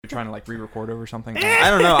You're trying to like re-record over something? I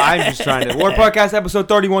don't know. I'm just trying to. War Podcast episode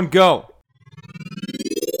 31. Go.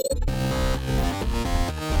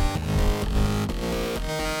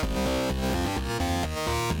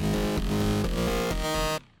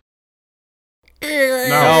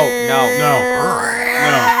 No.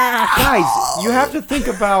 Guys, you have to think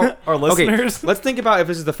about our listeners. Okay, let's think about if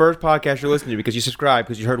this is the first podcast you're listening to because you subscribed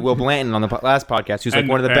because you heard Will Blanton on the last podcast, who's like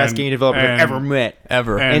one of the best game developers I've ever met.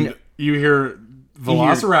 And you hear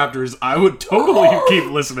Velociraptors, I would totally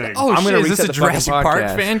keep listening. Oh, I'm shit, gonna is this a reset the fucking Jurassic Park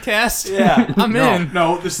podcast. fan cast? Yeah. I'm in.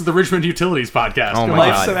 No, this is the Richmond Utilities podcast. Oh my Come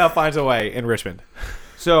Life on. somehow finds a way in Richmond.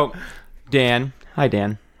 So, Dan. Hi,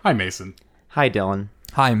 Dan. Hi, Mason. Hi, Dylan.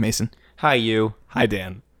 Hi, Mason. Hi, you. Hi,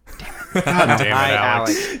 Dan. God damn it, Hi,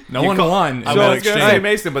 Alex. No one won. I So, was going to say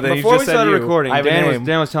Mason, but then Before you we just said started you. recording, I have a name.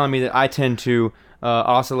 Dan was telling me that I tend to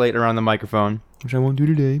oscillate around the microphone, which I won't do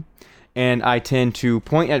today, and I tend to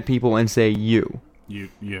point at people and say "you."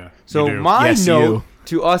 So you do. my Yes, note you.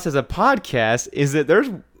 to us as a podcast is that there's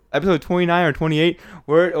episode 29 or 28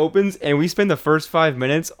 where it opens and we spend the first 5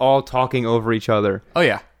 minutes all talking over each other. Oh,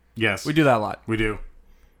 yeah. Yes, We do that a lot. We do.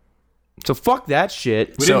 So fuck that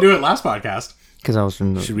shit. We didn't do it last podcast. Because I was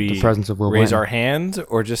in Should the we presence of Will raise Blanton. our hand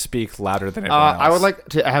or just speak louder than everyone else? I would like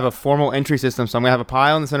to have a formal entry system, so I'm gonna have a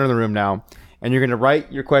pile in the center of the room now, and you're gonna write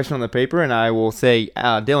your question on the paper, and I will say,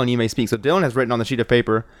 Dylan, you may speak. So Dylan has written on the sheet of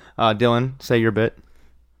paper. Dylan, say your bit.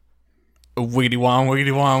 Wiggity wong,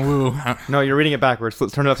 woo. No, you're reading it backwards.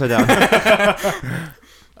 Let's turn it upside down.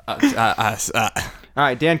 All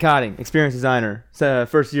right, Dan Cotting, experienced designer,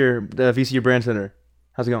 first year VCU Brand Center.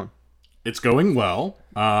 How's it going? It's going well.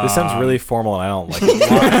 This sounds really formal, and I don't like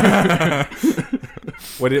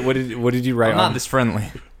it. What did you write I'm on? not this friendly.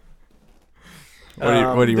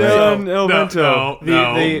 What do you write? Dylan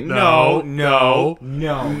Elvento.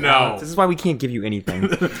 No. This is why we can't give you anything.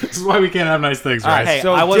 This is why we can't have nice things, All right? right, Hey,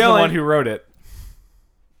 so I was the Dylan- one who wrote it.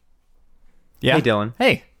 Yeah. Hey, Dylan.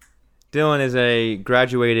 Hey. Dylan is a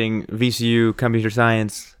graduating VCU computer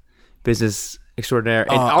science business extraordinaire.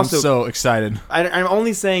 And also, I'm so excited. I'm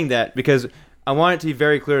only saying that because I want it to be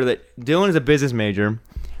very clear that Dylan is a business major.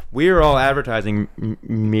 We are all advertising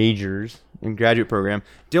majors in graduate program.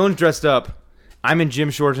 Dylan's dressed up. I'm in gym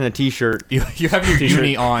shorts and a t-shirt. You have your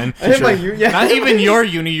uni on. I have my yeah. Not even your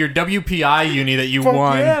uni, your WPI uni that you Fuck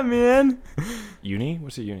won. yeah, man. Uni?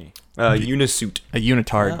 What's a uni? Unisuit. A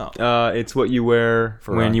unitard. It's what you wear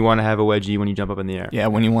For when a- you want to have a wedgie when you jump up in the air. Yeah,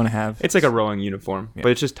 when you want to have. It's like a rowing uniform, but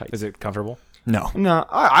it's just tight. Is it comfortable? No. No,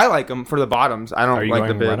 I like them for the bottoms. I don't Are you like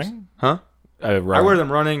the going bibs. running? Huh? I wear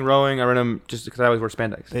them running, rowing. I wear them just because I always wear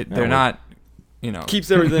spandex. They're not, you know. Keeps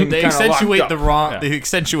everything They kinda locked accentuate up. the wrong. Yeah. They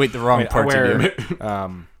accentuate the wrong I parts of wear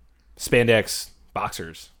you. spandex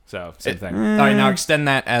boxers. So same thing. All right, now extend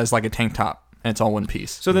that as like a tank top, and it's all one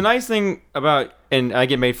piece. So the nice thing about, and I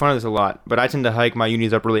get made fun of this a lot, but I tend to hike my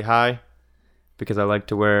unis up really high because I like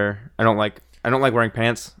to wear. I don't like wearing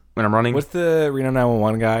pants when I'm running. What's the Reno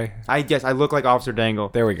 911 guy? I guess I look like Officer Dangle.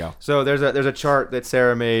 There we go. So there's a chart that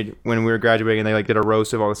Sarah made when we were graduating, and they like did a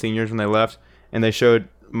roast of all the seniors when they left, and they showed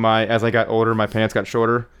as I got older, my pants got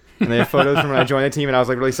shorter. And they had photos from when I joined the team, and I was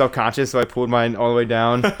like really self-conscious, so I pulled mine all the way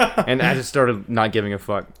down, and I just started not giving a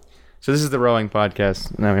fuck. So this is the rowing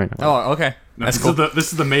podcast. No. Oh, okay. No, That's this cool. Is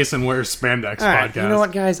this is the Mason Wears Spandex All right, podcast. you know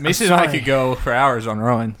what, guys? Mason I'm and I sorry. could go for hours on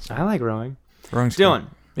rowing. I like rowing. Rowing's Dylan, cool.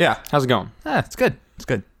 Yeah. how's it going? It's good. It's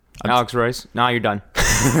good. Alex Royce. Nah, you're done.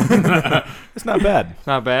 It's not bad. It's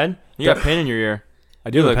not bad. You got a pin in your ear. I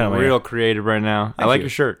do You look look kind of real creative right now. I like you. your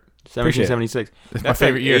shirt. Appreciate it. 1776. It's That's my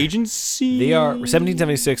favorite like year. Agency. They are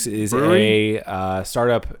 1776 is Brewery? a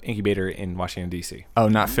startup incubator in Washington D.C. Oh,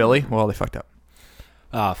 not Philly? Well, they fucked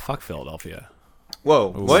up. Fuck Philadelphia. Whoa.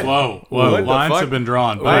 What? Whoa. What the Lines fuck? have been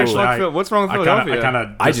drawn. Why Actually, fuck Phil- what's wrong with Philadelphia? I kind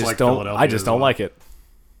of I just don't like it.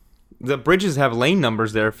 The bridges have lane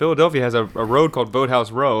numbers there. Philadelphia has a road called Boathouse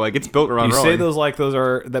Row. Like it's built around You rowing. say those like those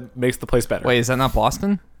are that makes the place better. Wait, is that not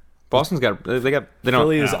Boston? Boston's got they don't.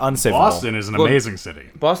 Philly is unsavable. Boston is an Well, amazing city.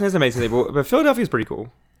 Boston is amazing, but Philadelphia's pretty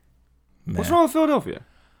cool. What's wrong with Philadelphia?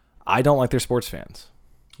 I don't like their sports fans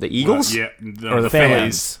The Eagles? Yeah, or the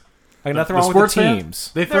fans. Like nothing The wrong sports with the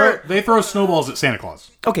fans? teams. They throw snowballs at Santa Claus.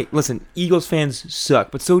 Okay, listen. Eagles fans suck,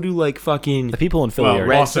 but so do like fucking The people in Philly Well, are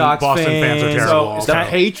Red Boston- Sox Boston fans are terrible So also. the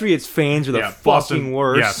Patriots fans are the Yeah, fucking Boston-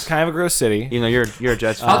 worst. yes. kind of a gross city. You know, you're a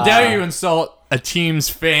Jets fan. How dare you insult a team's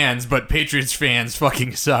fans, but Patriots fans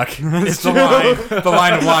fucking suck. It's the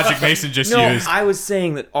line of logic Mason just No, used. I was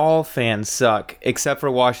saying that all fans suck except for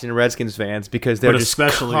Washington Redskins fans because they're But just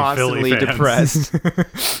especially constantly Philly fans.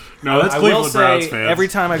 depressed. No, that's I will Cleveland Browns say fans. every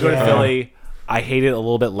time I go to Philly, I hate it a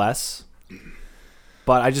little bit less.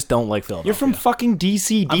 but I just don't like Philadelphia. You're from fucking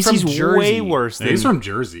DC. I'm from DC's Jersey. way worse than. He's from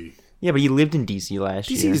Jersey. Yeah, but he lived in DC last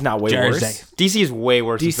year. DC's not way Jersey. worse. DC is way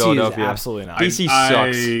worse than DC Philadelphia. is absolutely not. DC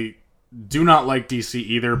sucks. I do not like DC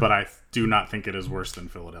either, but I do not think it is worse than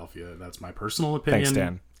Philadelphia. That's my personal opinion. Thanks,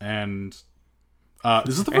 Dan. And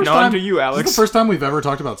this is the And first on time. to you, This Alex. is the first time we've ever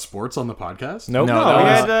talked about sports on the podcast. Nope. No, No, that we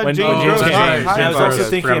was- had when James James Rose came. on. And I was also Forgot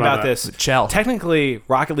thinking about about that. this. Chell. Technically,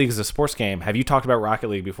 Rocket League is a sports game. Have you talked about Rocket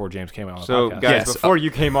League before James came out on the So, podcast? guys, Yes. before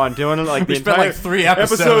you came on, Dylan, like We the spent entire like 3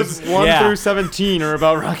 episodes. 1 Yeah. through 17 are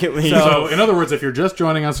about Rocket League. So, in other words, if you're just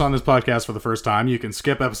joining us on this podcast for the first time, you can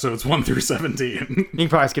skip episodes 1 through 17. you can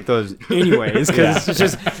probably skip those anyways, because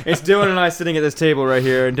it's Dylan and I sitting at this table right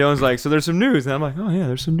here, and Dylan's like, "So there's some news," and I'm like, "Oh yeah,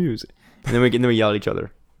 there's some news," and then we yell at each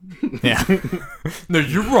other. Yeah. No,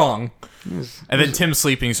 you're wrong. And then Tim's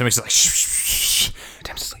sleeping, so he's like, shh, shh, shh.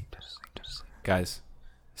 Time to sleep. Guys,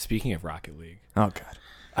 speaking of Rocket League, Oh, God.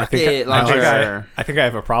 I think I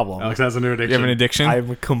have a problem. Alex has a new addiction. You have an addiction?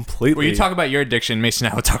 I'm completely. Well, you talk about your addiction. Mason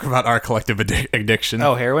and I will talk about our collective addiction.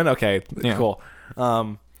 Oh, heroin? Okay, Yeah. cool.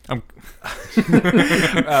 I'm-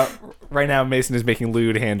 Right now, Mason is making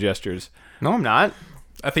lewd hand gestures. No, I'm not.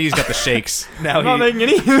 I think he's got the shakes. Now I'm not making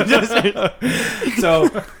any. so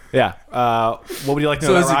yeah. What would you like to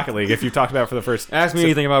know So about is it- Rocket League? If you talked about it for the first, Ask me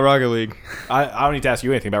anything about Rocket League. I don't need to ask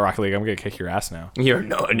you anything about Rocket League. I'm gonna kick your ass now. You're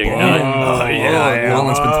no, you're Oh, not. yeah, that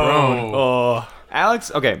one's been thrown. Oh,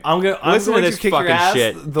 Alex, okay. I'm Listen going to to this kick your fucking ass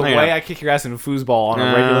shit. the Hang way on. I kick your ass in foosball on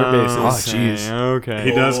a regular basis. Oh, jeez. Okay.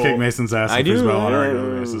 He does kick Mason's ass I in do. foosball on a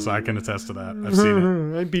regular basis, so I can attest to that. I've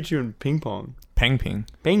seen it. I beat you in ping pong. Ping ping.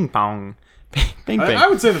 Ping pong. Ping pong. I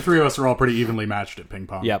would say the three of us are all pretty evenly matched at ping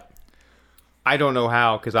pong. Yep. I don't know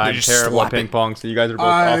how, because I'm just terrible at slap ping it. pong, so you guys are both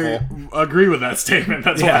I awful. agree with that statement.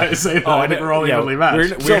 That's why I say that. I think we're all evenly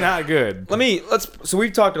matched. We're not good. So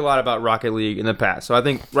we've talked a lot about Rocket League in the past. So I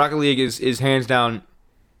think Rocket League is hands down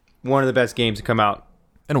one of the best games to come out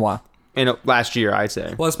In a while. in last year, I'd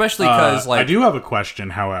say. Well, especially because, I do have a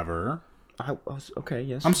question, however. Okay,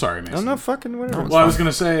 yes. I'm sorry, Mason. I'm not fucking whatever. Well, I was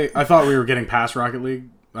gonna say I thought we were getting past Rocket League.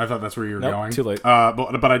 I thought that's where you were Nope, going. too late.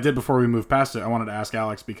 But I did before we moved past it. I wanted to ask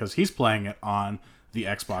Alex because he's playing it on the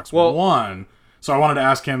Xbox One. So I wanted to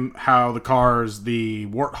ask him how the cars, the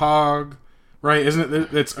Warthog, right? Isn't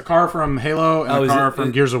it? It's a car from Halo and Oh, a is car it-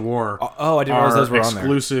 from Gears of War. Oh, I didn't realize those were on there.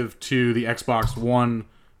 exclusive to the Xbox One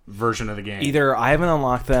version of the game. Either I haven't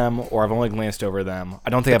unlocked them or I've only glanced over them. I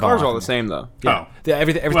don't think I've Cars are unlocked all the them. same, though. Oh,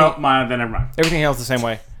 Everything, well, then never mind. everything else the same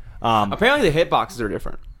way. Apparently, the hitboxes are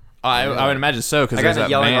different. I would imagine so, because I there's got in a that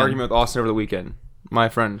yelling man. argument with Austin over the weekend. My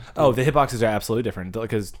friend. Oh, the hitboxes are absolutely different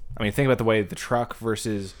because I mean, think about the way the truck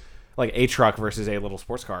versus like a truck versus a little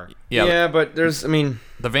sports car. Yeah, But there's, the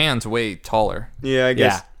van's way taller. I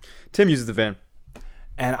guess. Tim uses the van.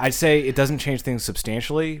 And I'd say it doesn't change things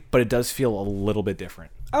substantially, but it does feel a little bit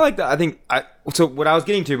different. I like that. So what I was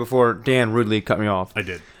getting to before Dan rudely cut me off. I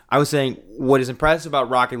did. I was saying what is impressive about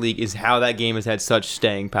Rocket League is how that game has had such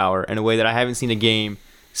staying power in a way that I haven't seen a game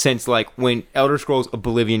since like when Elder Scrolls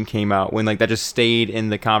Oblivion came out, when like that just stayed in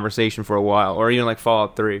the conversation for a while, or even like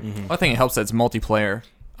Fallout 3. I think it helps that it's multiplayer.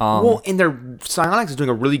 Well, and their Psyonix is doing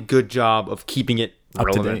a really good job of keeping it Up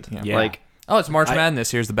to relevant. date, yeah. Like Oh, it's March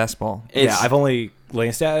Madness. Here's the best ball. it's, I've only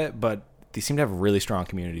glanced at it, but they seem to have really strong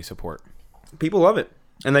community support. people love it,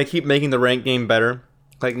 and they keep making the ranked game better.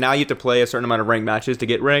 Like now you have to play a certain amount of ranked matches to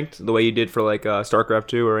get ranked, the way you did for like StarCraft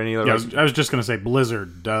 2 or any other. Yeah, I was just gonna say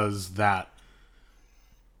Blizzard does that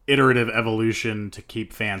iterative evolution to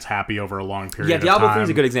keep fans happy over a long period. Yeah, of Diablo time. 3 is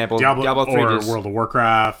a good example. Diablo 3 or just- World of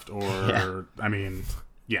Warcraft, or Yeah. I mean,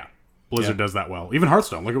 yeah, Blizzard does that well. Even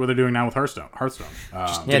Hearthstone. Look at what they're doing now with Hearthstone.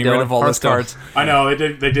 Getting rid of all those Hearthstone. cards. I know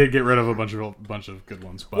they did get rid of a bunch of good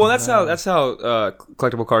ones. But, Well, that's how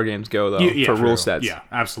collectible card games go though for true. rule sets. Yeah,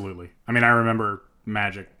 absolutely. I mean, I remember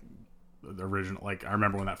Magic, the original. Like, I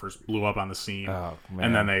remember when that first blew up on the scene, Oh,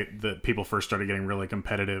 man. and then the people first started getting really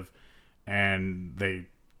competitive, and they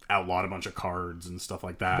outlawed a bunch of cards and stuff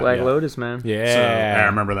like that. Black Yeah. Lotus, man. Yeah. So, I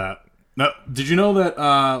remember that. No, did you know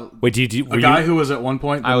that Wait, a guy who was at one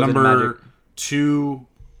point I the was in number Magic. 2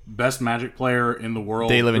 best Magic player in the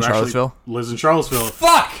world? They live in who actually Charlottesville? Lives in Charlottesville.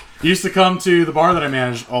 Fuck! He used to come to the bar that I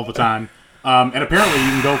managed all the time. And apparently you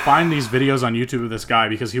can go find these videos on YouTube of this guy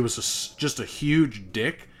because he was just a huge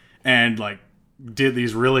dick and like did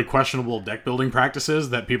these really questionable deck building practices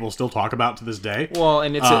that people still talk about to this day. Well,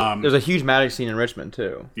 and there's a huge Magic scene in Richmond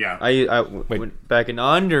too. Yeah. I went back in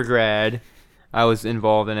undergrad. I was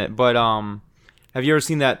involved in it, but have you ever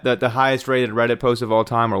seen that the highest rated Reddit post of all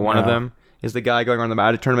time, or one of No. them, is the guy going around the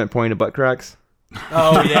Magic tournament pointing to butt cracks?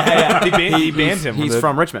 Oh yeah. He banned him. He's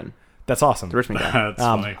from Richmond, That's awesome. the Richmond guy. That's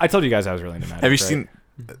funny. I told you guys I was really into Magic. Have you right? seen?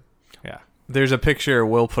 Yeah. There's a picture.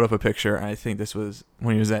 Will put up a picture. I think this was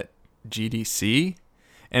when he was at GDC,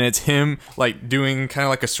 and it's him like doing kind of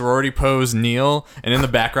like a sorority pose, kneel, and in the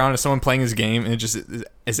background is someone playing his game, and it just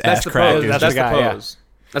is ass crack. Pose. is That's just- the guy, yeah. pose.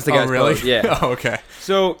 That's the guy's really? pose. Yeah. Oh, okay.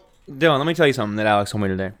 So, Dylan, let me tell you something that Alex told me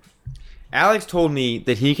today. Alex told me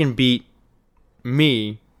that he can beat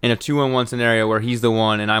me in a 2-on-1 scenario where he's the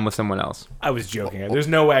one and I'm with someone else. I was joking. There's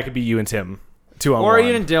no way I could be you and Tim 2-on-1. Or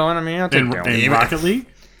even Dylan. I mean, I'll take Dylan. In Rocket League?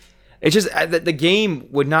 It's just the game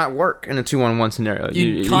would not work in a 2-on-1 scenario.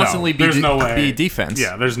 You constantly there's no way. be defense.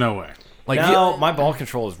 Yeah, there's no way. Like No, my ball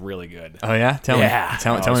control is really good. oh yeah, tell me It's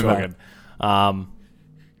about really it. good.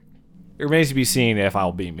 It remains to be seen if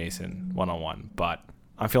I'll beat Mason 1-on-1, but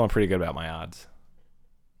I'm feeling pretty good about my odds.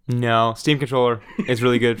 No, Steam controller is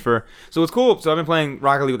really good for. So it's cool. So I've been playing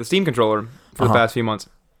Rocket League with the Steam controller for the past few months,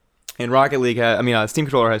 and Rocket League Steam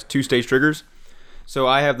controller has 2-stage triggers. So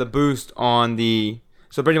I have the boost on the.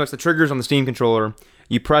 So pretty much the triggers on the Steam controller,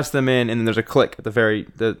 you press them in, and then there's a click at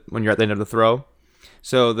when you're at the end of the throw.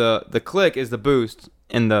 So the click is the boost,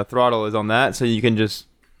 and the throttle is on that. So you can just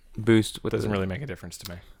boost with. Doesn't really make a difference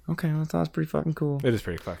to me. Okay, well, that's pretty fucking cool. It is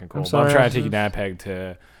pretty fucking cool. I'm But sorry, I'm trying I to take you was- down a peg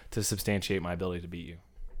to substantiate my ability to beat you.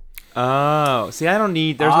 Oh, see, I don't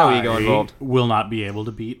need. There's no ego involved. Will not be able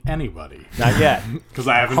to beat anybody Not yet. because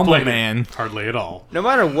I haven't Humble played man. it hardly at all. No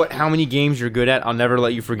matter how many games you're good at, I'll never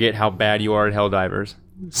let you forget how bad you are at Helldivers.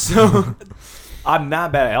 So I'm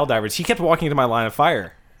not bad at Helldivers. He kept walking into my line of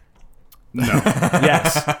fire. No,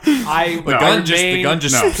 Yes. The gun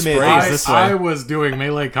just no. sprays I, this way. I was doing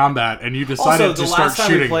melee combat, and you decided Also, to the start last time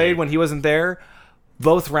shooting we played, me. when he wasn't there,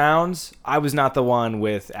 both rounds, I was not the one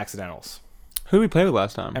with accidentals. who did we play with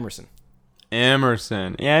last time? Emerson.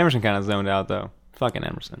 Emerson. Yeah, Emerson kind of zoned out though. Fucking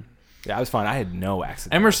Emerson. Yeah, I was fine. I had no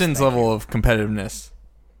accidents. Emerson's level of competitiveness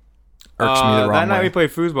irks me the That wrong night way. we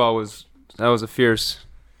played foosball was a fierce.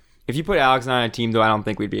 If you put Alex and I on a team though, I don't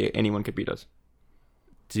think anyone could beat us.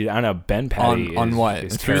 Dude, I don't know. Ben Patty On is, what?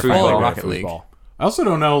 is It's terrifying foosball or at Rocket League? foosball. I also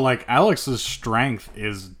don't know, like, Alex's strength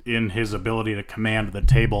is in his ability to command the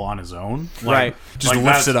table on his own. Like, Right. Just like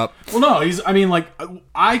lifts that's- it up. Well, no,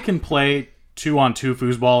 I can play 2-on-2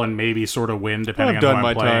 foosball and maybe sort of win depending I've on done who my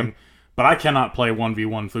I'm playing. time. But I cannot play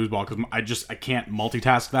 1v1 foosball because I can't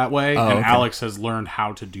multitask that way. And okay. Alex has learned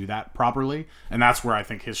how to do that properly. And that's where I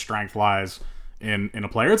think his strength lies in a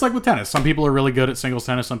player. It's like with tennis. Some people are really good at singles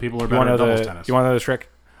tennis. Some people are better at doubles tennis. You want to know the trick?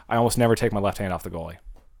 I almost never take my left hand off the goalie.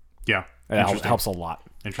 Yeah. It helps a lot.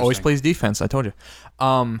 Interesting. Always plays defense. I told you.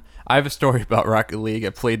 I have a story about Rocket League. I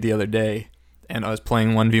played the other day, and I was playing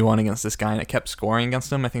 1v1 against this guy, and I kept scoring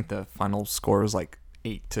against him. I think the final score was like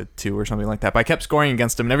 8-2 or something like that. But I kept scoring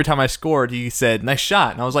against him, and every time I scored, he said, "Nice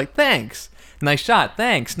shot," and I was like, "Thanks." Nice shot,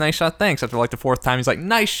 thanks. Nice shot, thanks. After like the fourth time, he's like,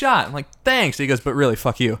 "Nice shot." I'm like, "Thanks." He goes, "But really,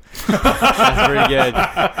 fuck you." That's pretty good.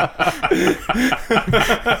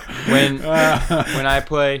 when I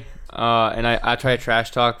play and I try to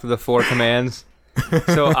trash talk through the 4 commands.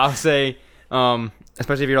 So I'll say,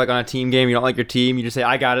 especially if you're like on a team game, you don't like your team, you just say,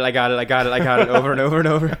 I got it, over and over and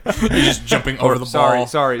over. You're just jumping over the ball.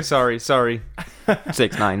 Sorry.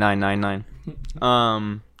 6 9 9 9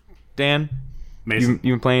 9. Dan, Mason.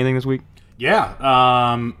 you been playing anything this week?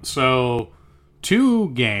 Yeah. So 2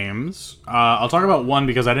 games. I'll talk about one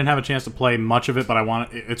because I didn't have a chance to play much of it, but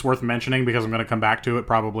it's worth mentioning because I'm going to come back to it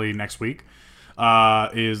probably next week.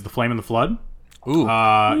 Is The Flame and the Flood. Ooh.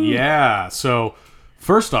 Yeah. So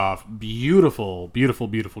first off, beautiful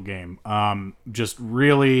game. Just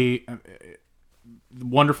really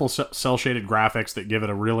wonderful cell shaded graphics that give it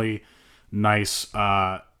a really nice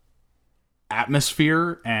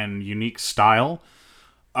atmosphere and unique style.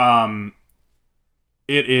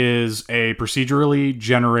 It is a procedurally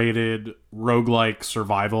generated roguelike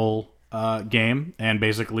survival game, and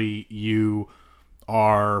basically you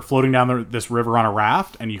are floating down this river on a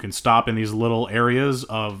raft, and you can stop in these little areas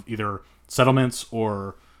of either settlements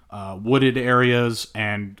or wooded areas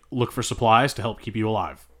and look for supplies to help keep you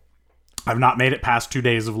alive. I've not made it past 2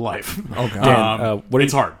 days of life. Oh, God. Dan,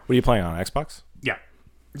 It's hard. What are you playing on Xbox? Yeah.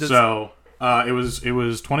 So it was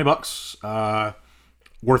 $20.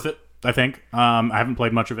 Worth it, I think. I haven't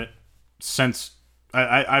played much of it since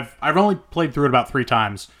I've only played through it about 3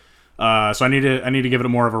 times. So I need to give it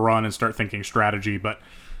more of a run and start thinking strategy. But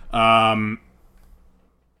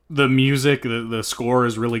the music, the score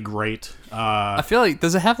is really great. I feel like,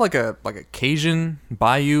 does it have like a Cajun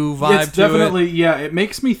Bayou vibe It's to it? definitely, yeah. It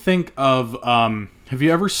makes me think of. Have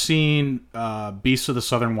you ever seen Beasts of the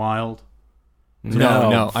Southern Wild?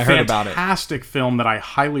 No. I heard about it. Fantastic film that I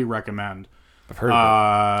highly recommend. I've heard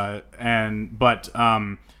of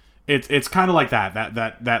it. It's kind of like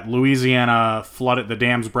that Louisiana flooded, the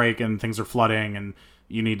dams break and things are flooding, and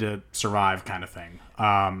you need to survive kind of thing,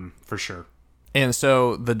 for sure. And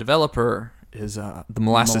so the developer is the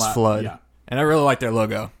Molasses Flood, yeah. and I really like their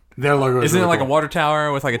logo. Their logo is Isn't really it like cool. a water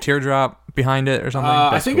tower with like a teardrop behind it or something?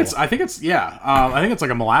 I That's think cool. I think it's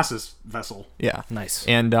like a molasses vessel. Yeah. Nice.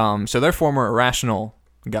 And so they're former Irrational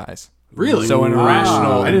guys. Really? So when Wow.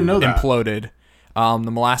 Irrational I didn't know that. imploded,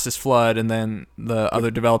 the Molasses Flood, and then the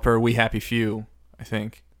other developer, We Happy Few, I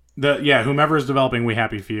think. Whomever is developing We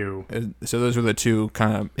Happy Few. So those were the two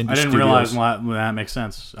kind of indie I didn't studios. realize that makes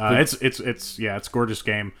sense. It's a gorgeous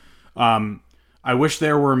game. I wish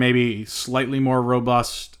there were maybe slightly more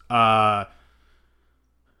robust early.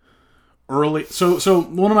 So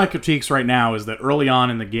one of my critiques right now is that early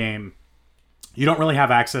on in the game, you don't really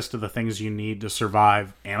have access to the things you need to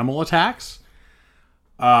survive animal attacks.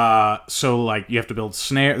 So like you have to build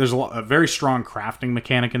snare. There's a very strong crafting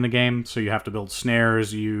mechanic in the game. So you have to build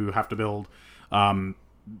snares. You have to build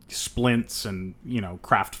splints and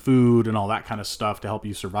craft food and all that kind of stuff to help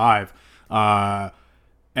you survive.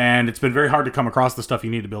 And it's been very hard to come across the stuff you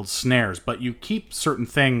need to build snares. But you keep certain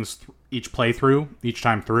things each playthrough, each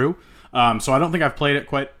time through. So I don't think I've played it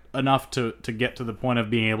quite enough to get to the point of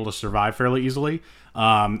being able to survive fairly easily.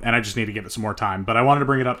 And I just need to give it some more time. But I wanted to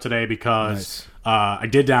bring it up today because I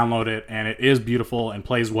did download it, and it is beautiful and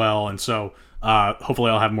plays well. And so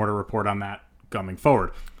hopefully I'll have more to report on that coming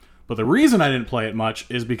forward. But the reason I didn't play it much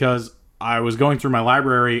is because I was going through my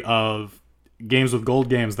library of games with gold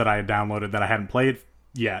games that I had downloaded that I hadn't played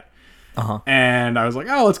yet. And I was like,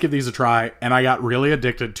 oh, let's give these a try. And I got really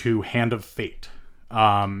addicted to Hand of Fate.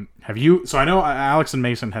 Have you? So I know Alex and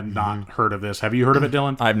Mason had not heard of this. Have you heard of it,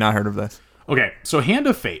 Dylan? I've not heard of this. Okay, so Hand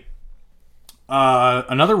of Fate,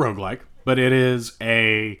 another roguelike, but it is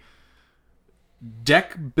a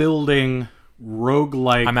deck building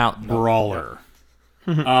roguelike I'm out. brawler.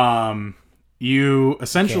 You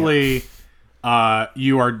essentially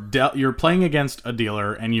you're playing against a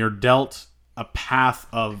dealer, and you're dealt a path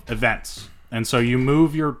of events, and so you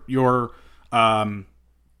move your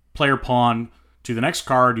player pawn to the next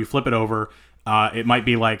card. You flip it over. It might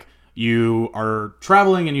be like you are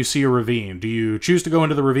traveling and you see a ravine. Do you choose to go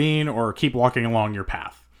into the ravine or keep walking along your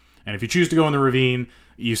path? And if you choose to go in the ravine,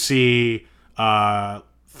 you see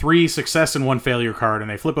 3 success and 1 failure card, and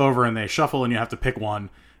they flip over and they shuffle, and you have to pick one.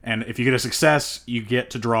 And if you get a success, you get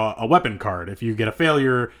to draw a weapon card. If you get a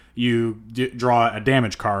failure, you draw a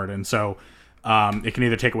damage card. And so it can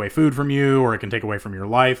either take away food from you, or it can take away from your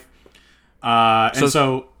life.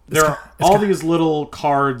 So there are all these little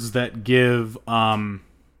cards that give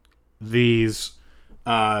these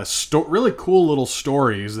really cool little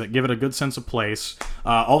stories that give it a good sense of place. The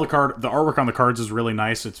artwork on the cards is really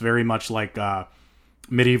nice. It's very much like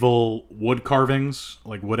medieval wood carvings,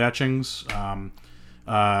 like wood etchings,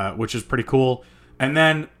 which is pretty cool. And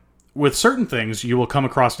then with certain things, you will come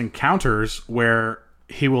across encounters where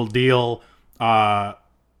he will deal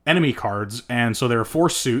enemy cards. And so there are 4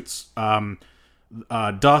 suits.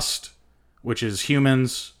 Dust, which is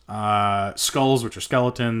humans, skulls, which are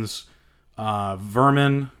skeletons,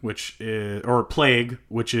 vermin, or plague,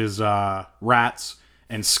 which is rats,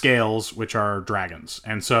 and scales, which are dragons.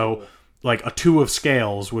 And so like a 2 of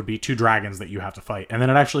scales would be 2 dragons that you have to fight. And then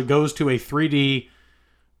it actually goes to a 3D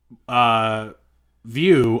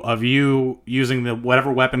view of you using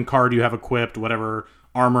whatever weapon card you have equipped, whatever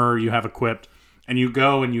armor you have equipped, and you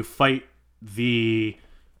go and you fight the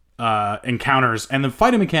encounters. And the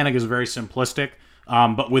fighting mechanic is very simplistic,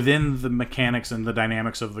 but within the mechanics and the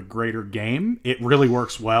dynamics of the greater game, it really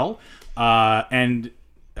works well. And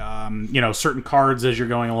certain cards as you're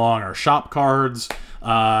going along are shop cards,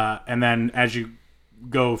 and then as you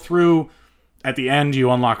go through, at the end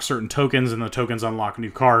you unlock certain tokens, and the tokens unlock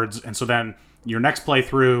new cards. And so then your next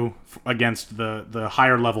playthrough against the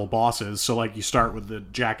higher level bosses, so like you start with the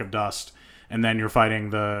Jack of Dust, and then you're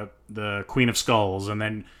fighting the Queen of Skulls, and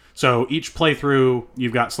then so each playthrough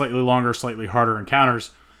you've got slightly longer, slightly harder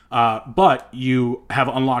encounters, but you have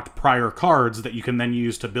unlocked prior cards that you can then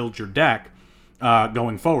use to build your deck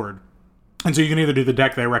going forward. And so you can either do the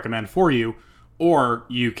deck they recommend for you, or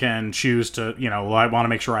you can choose to, I want to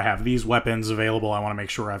make sure I have these weapons available. I want to make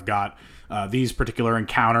sure I've got these particular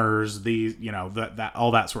encounters, these, that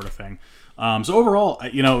all that sort of thing. So overall,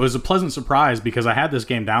 it was a pleasant surprise because I had this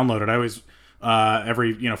game downloaded. I always,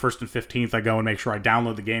 every, 1st and 15th, I go and make sure I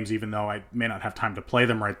download the games, even though I may not have time to play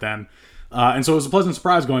them right then. And so it was a pleasant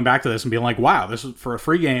surprise going back to this and being like, wow, this is for a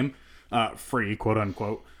free game, free, quote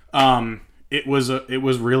unquote. It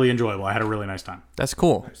was really enjoyable. I had a really nice time. That's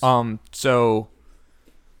cool. Nice. So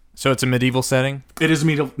it's a medieval setting? It is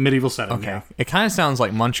a medieval setting. Okay. Yeah. It kind of sounds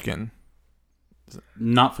like Munchkin.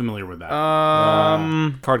 Not familiar with that.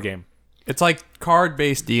 Card game. It's like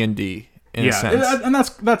card-based D&D in a sense. And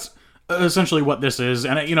that's essentially what this is.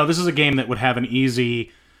 And this is a game that would have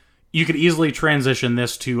you could easily transition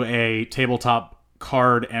this to a tabletop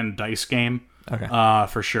card and dice game. Okay.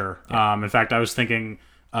 For sure. Yeah. In fact, I was thinking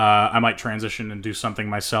I might transition and do something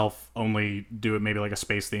myself, only do it maybe like a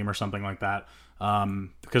space theme or something like that.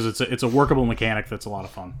 Because it's a workable mechanic that's a lot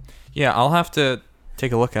of fun. Yeah, I'll have to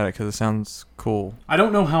take a look at it because it sounds cool. I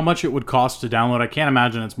don't know how much it would cost to download. I can't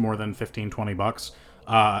imagine it's more than $15-20.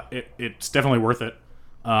 It's definitely worth it.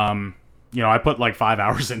 I put like 5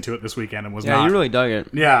 hours into it this weekend and was not. Yeah, you really dug it.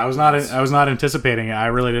 Yeah, I was not anticipating it. I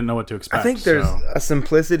really didn't know what to expect. I think there's a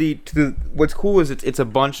simplicity to what's cool is it's a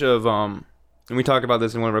bunch of and we talk about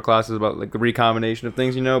this in one of our classes about like the recombination of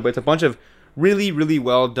things, but it's a bunch of really, really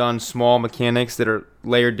well done small mechanics that are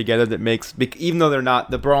layered together that makes, even though they're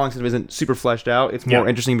not, the brawling system isn't super fleshed out, it's more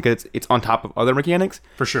interesting because it's on top of other mechanics.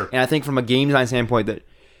 For sure. And I think from a game design standpoint that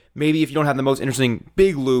maybe if you don't have the most interesting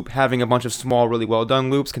big loop, having a bunch of small, really well done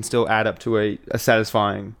loops can still add up to a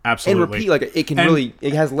satisfying. Absolutely. And repeat, like it can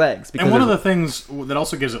it has legs. Because and one of the things that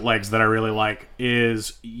also gives it legs that I really like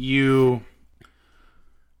is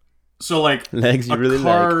So like legs you really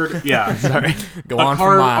card, like. Yeah. Sorry. Go on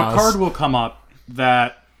for miles. A card will come up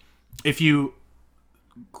that if you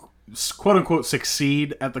quote unquote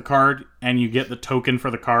succeed at the card and you get the token for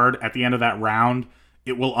the card at the end of that round,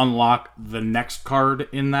 it will unlock the next card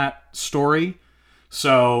in that story.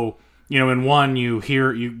 So, in one you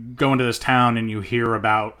go into this town and you hear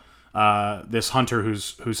about this hunter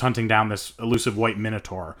who's hunting down this elusive white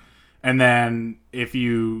minotaur. And then if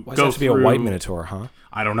you Why go does it have to be a white minotaur, huh?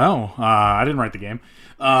 I don't know. I didn't write the game.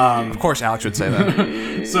 Of course, Alex would say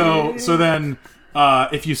that. So then,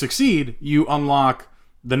 if you succeed, you unlock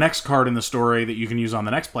the next card in the story that you can use on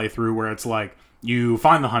the next playthrough, where it's like you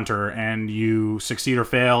find the hunter and you succeed or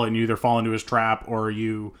fail, and you either fall into his trap or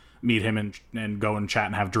you meet him and go and chat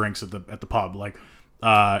and have drinks at the pub. Like,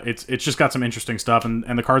 it's just got some interesting stuff,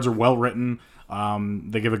 and the cards are well written.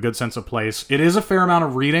 They give a good sense of place. It is a fair amount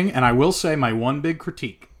of reading, and I will say my one big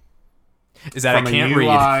critique is that I can't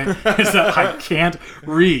read. Is that I can't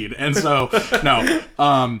read, and so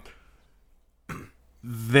no.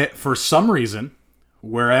 That for some reason,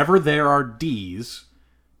 wherever there are D's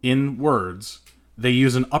in words, they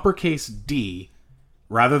use an uppercase D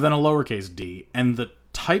rather than a lowercase d, and the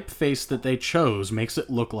typeface that they chose makes it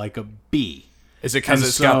look like a B. Is it because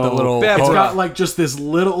it's got the little... It's got like just this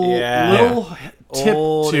little tip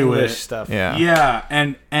Old to English it. stuff. Yeah,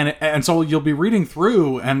 and so you'll be reading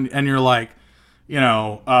through, and you're like,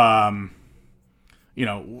 I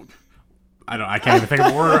can't even think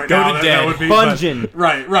of a word right now. Go to dead. Bungeon.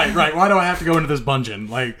 Right. Why do I have to go into this Bungeon?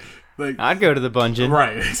 Like I'd go to the Bungeon.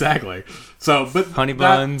 Right, exactly. So, but honey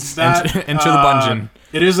buns. Enter the Bungeon.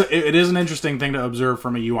 It is an interesting thing to observe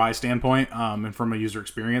from a UI standpoint, and from a user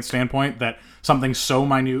experience standpoint, that something so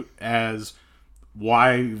minute as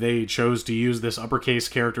why they chose to use this uppercase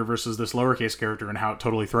character versus this lowercase character, and how it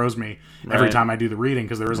totally throws me every time I do the reading,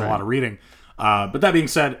 because there is a lot of reading. But that being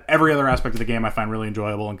said, every other aspect of the game I find really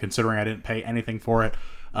enjoyable, and considering I didn't pay anything for it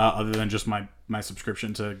other than just my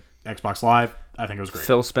subscription to Xbox Live, I think it was great.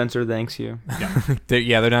 Phil Spencer thanks you.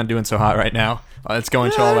 They're not doing so hot right now. Let's go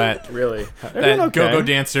into all that. Really? That Go-Go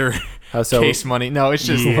Dancer case money. No, it's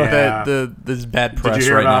just this bad press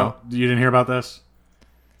now. You didn't hear about this?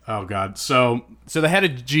 Oh, God. So they had a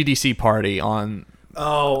GDC party on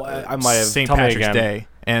I might have St. Patrick's Day.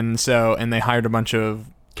 And they hired a bunch of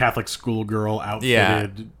Catholic schoolgirl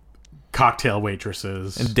outfitted cocktail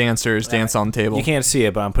waitresses and dancers dance on table. You can't see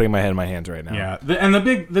it, but I'm putting my head in my hands right now. Yeah,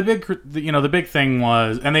 the big thing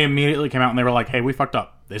was, and they immediately came out and they were like, "Hey, we fucked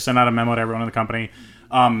up." They sent out a memo to everyone in the company,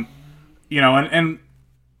 and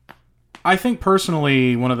I think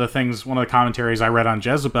personally, one of the commentaries I read on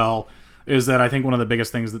Jezebel is that I think one of the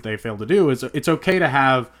biggest things that they failed to do is it's okay to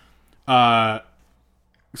have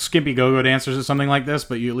skimpy go-go dancers or something like this,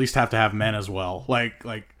 but you at least have to have men as well.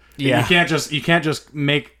 You can't just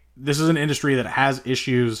make. This is an industry that has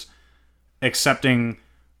issues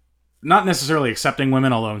not necessarily accepting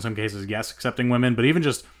women, although in some cases, yes, accepting women, but even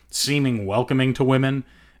just seeming welcoming to women.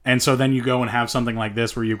 And so then you go and have something like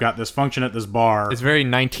this where you've got this function at this bar. It's very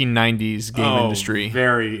 1990s game industry.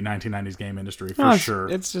 Very 1990s game industry, for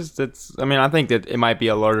sure. I think that it might be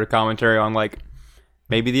a larger commentary on, like,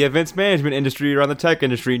 maybe the events management industry around the tech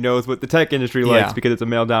industry knows what the tech industry likes because it's a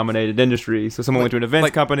male-dominated industry. So someone went to an events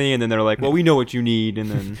company, and then they're like, well, we know what you need, and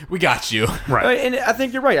then... we got you. Right. And I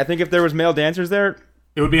think you're right. I think if there was male dancers there...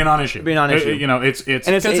 it would be a non-issue. It's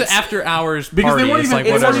because it's after hours because party. They weren't even,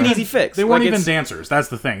 it was an easy fix. They weren't even dancers. That's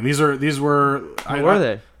the thing. These were... What were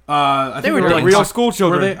they? I think They were doing real school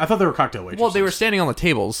children. Were they? I thought they were cocktail waitresses. Well, they were standing on the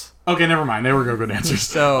tables. Okay, never mind. They were go-go dancers.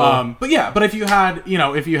 So- but yeah, but if you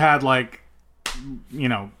had like,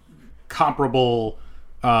 comparable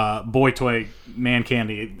boy toy man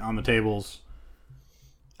candy on the tables.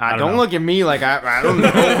 I don't Don't know. look at me like I don't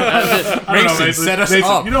know. I don't know, Mason, set us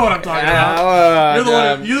up. You know what I'm talking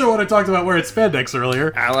about. You're the one who talked about wearing spandex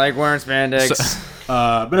earlier. I like wearing spandex.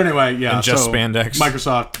 But anyway, yeah. And just so spandex.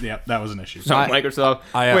 Microsoft, yeah, that was an issue. So Microsoft.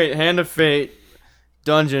 I, Wait, Hand of Fate,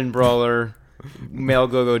 Dungeon Brawler, Male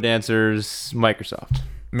Go-Go Dancers, Microsoft.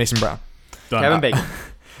 Mason Brown. Done. Kevin Bacon.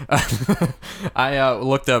 I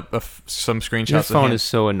looked up some screenshots. Your of phone is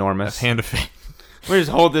so enormous. Hand of Fate. We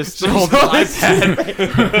just hold this. Hold the iPad.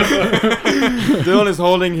 Dylan is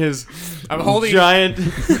holding his I'm holding giant.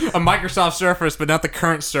 a Microsoft Surface, but not the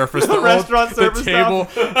current Surface. The restaurant Surface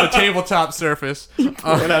the tabletop Surface. Went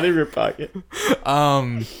out of your pocket.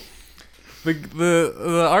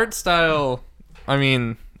 The art style. I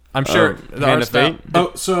mean, I'm sure the Hand art of style. Fate?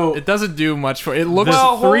 Oh, so It doesn't do much for it. Looks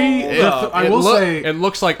Well, hold three. up. I will say it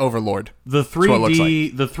looks like Overlord. the what it looks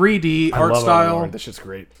 3D, the 3D I art love style Overlord. This shit's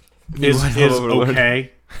great. is Overlord.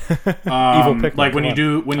 okay. Evil Pikmin, like when come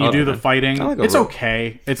you on. do the fighting, I like it's Overlord.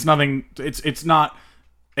 okay. It's nothing. It's not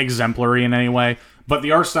exemplary in any way. But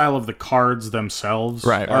the art style of the cards themselves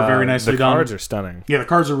Right. are very nicely The done. cards are stunning. Yeah, the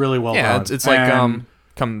cards are really well Yeah, done. it's like And-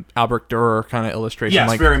 come Albert Dürer kind of illustration. yes,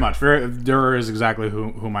 like very much. Dürer is exactly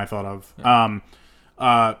whom I thought of.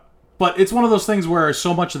 But it's one of those things where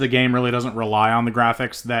so much of the game really doesn't rely on the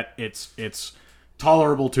graphics that it's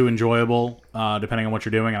tolerable to enjoyable, depending on what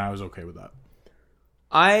you're doing, and I was okay with that.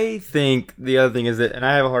 I think the other thing is that, and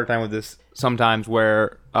I have a hard time with this sometimes,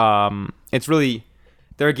 where it's really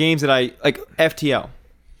there are games that I like. FTL.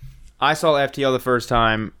 I saw FTL the first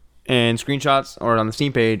time in screenshots or on the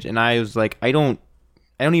Steam page, and I was like, I don't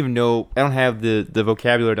even know. I don't have the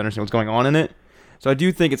vocabulary to understand what's going on in it. So I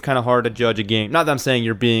do think it's kind of hard to judge a game. Not that I'm saying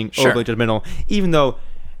you're being Sure. overly judgmental, even though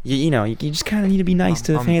you just kind of need to be nice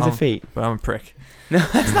to the fans of Fate. But I'm a prick. No,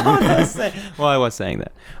 that's not what I was saying. Well, I was saying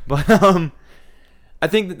that, but I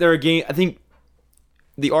think that they're a game. I think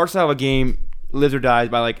the art style of a game lives or dies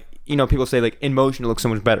by people say like in motion it looks so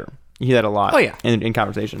much better. You hear that a lot. Oh, yeah. in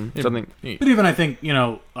conversation. Something. But even I think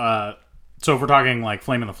so if we're talking like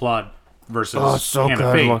Flame in the Flood versus Hand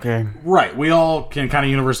of Fate, looking. right? We all can kind of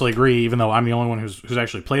universally agree, even though I'm the only one who's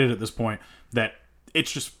actually played it at this point, that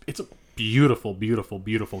it's a beautiful, beautiful,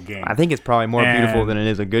 beautiful game. I think it's probably more beautiful And- than it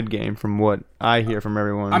is a good game, from what I hear from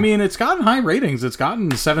everyone. I mean, it's gotten high ratings. It's gotten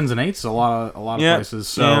 7s and 8s a lot of Yeah. places.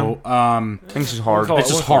 So I think it's just hard. Well, it's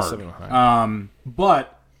just I wouldn't hard. call it 7 high.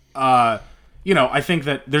 But I think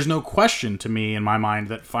that there's no question to me in my mind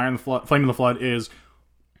that Flame in the Flood is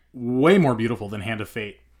way more beautiful than Hand of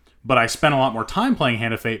Fate. But I spent a lot more time playing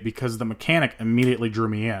Hand of Fate because the mechanic immediately drew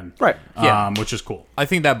me in. Right. Yeah. Which is cool. I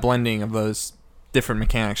think that blending of those different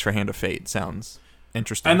mechanics for Hand of Fate sounds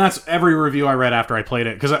interesting. And that's every review I read after I played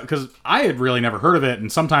it, because I had really never heard of it,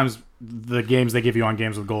 and sometimes the games they give you on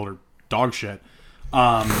Games with Gold are dog shit.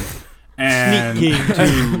 And Sneak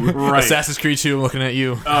King 2. right. Assassin's Creed 2, looking at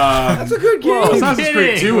you. That's a good game. Assassin's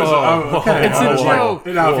Creed 2 was okay. It's a joke.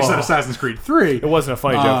 Now, if you said Assassin's Creed 3, It wasn't a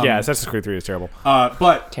funny joke. Yeah, Assassin's Creed 3 is terrible.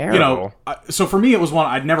 but Terrible. so for me, it was one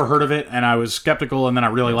I'd never heard of it, and I was skeptical, and then I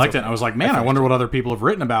really liked it. And I was like, man, I wonder what other people have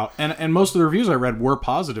written about. And most of the reviews I read were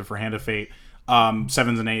positive for Hand of Fate, 7s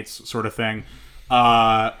and 8s sort of thing.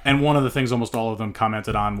 And one of the things almost all of them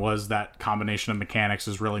commented on was that combination of mechanics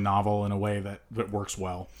is really novel in a way that works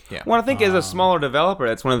well. Yeah. Well, I think as a smaller developer,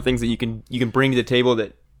 that's one of the things that you can bring to the table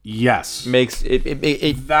that Yes. makes it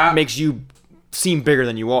That- makes you seem bigger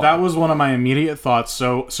than you are. That was one of my immediate thoughts.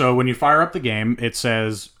 So when you fire up the game, it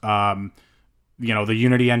says, the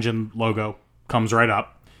Unity Engine logo comes right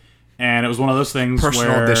up, and it was one of those things Personal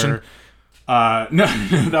where, edition? No,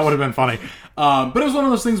 that would have been funny. But it was one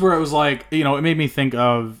of those things where it was like, it made me think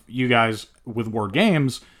of you guys with Word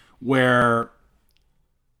Games, where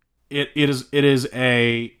it is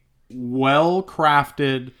a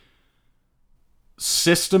well-crafted,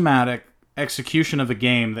 systematic execution of a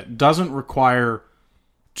game that doesn't require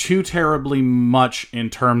too terribly much in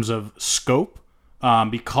terms of scope,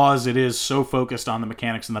 because it is so focused on the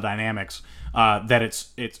mechanics and the dynamics, that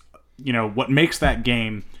it's what makes that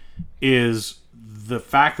game is the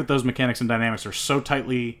fact that those mechanics and dynamics are so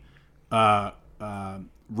tightly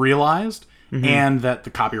realized, and that the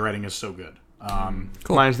copywriting is so good.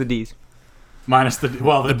 Minus the D's. Minus the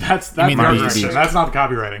that's mean the the art B's. direction. That's not the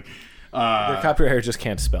copywriting, The copywriter just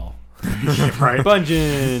can't spell. right?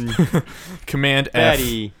 Bungeon. Command F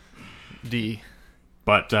Daddy. D.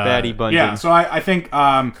 But Batty Bungeon. yeah, so I think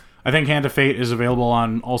I think Hand of Fate is available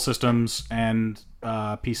on all systems and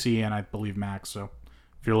PC and I believe Mac. So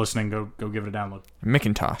if you're listening, go give it a download.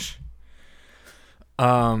 Macintosh.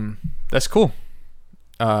 That's cool.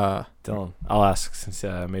 Dylan, I'll ask since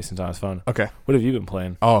Mason's on his phone. Okay. What have you been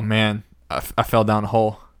playing? Oh man, I fell down a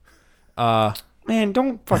hole. Man,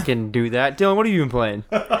 don't fucking do that, Dylan. What have you been playing?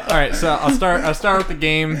 All right, so I'll start with the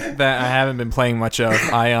game that I haven't been playing much of.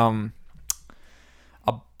 I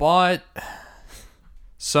bought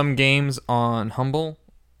some games on Humble.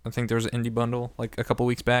 I think there was an indie bundle like a couple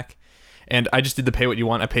weeks back, and I just did the pay what you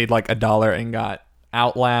want. I paid like $1 and got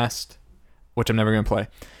Outlast, which I'm never gonna play,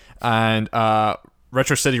 and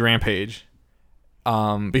Retro City Rampage.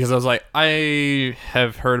 Because I was like, I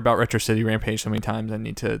have heard about Retro City Rampage so many times, I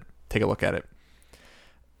need to take a look at it.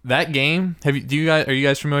 That game, are you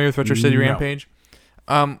guys familiar with Retro City No. Rampage?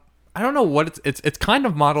 I don't know what it's kind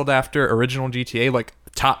of modeled after original GTA, like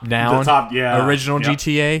top down, original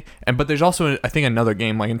GTA, but there's also I think another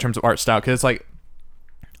game like in terms of art style because it's like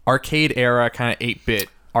arcade era kind of 8-bit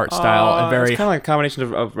art style and very It's kind of like a combination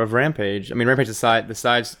of Rampage. I mean, Rampage is the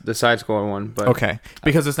side scroller one, but okay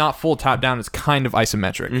because it's not full top down. It's kind of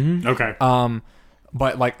isometric. Mm-hmm. Okay.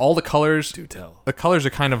 But like all the colors, the colors are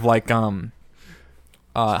kind of like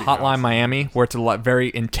Hotline Miami, where it's a lot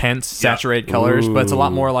very intense, saturated colors, but it's a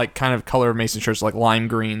lot more like kind of color Mason shirts, like lime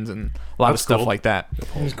greens and a lot That's of stuff cool. like that.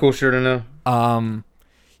 it's a cool shirt to know.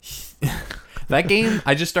 That game,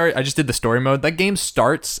 I just did the story mode. That game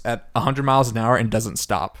starts at 100 miles an hour and doesn't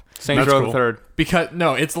stop. Saints That's Row cool. the Third. Because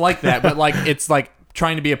no, it's like that, but like it's like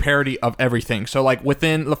trying to be a parody of everything. So like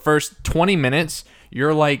within the first 20 minutes,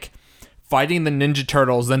 you're like fighting the Ninja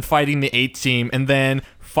Turtles, then fighting the A-Team, and then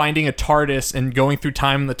finding a TARDIS and going through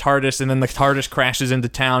time in the TARDIS, and then the TARDIS crashes into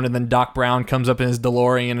town, and then Doc Brown comes up in his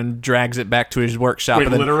DeLorean and drags it back to his workshop. Wait,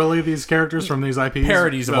 and then literally these characters from these IPs?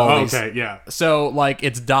 Parodies of all these. Okay, yeah. So like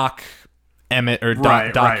it's Doc Emmett or Doc,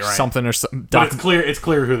 Right, Doc right. something or something. But Doc, it's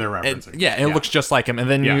clear who they're referencing. it looks just like him. And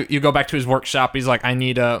then Yeah. you go back to his workshop. He's like, I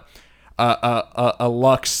need a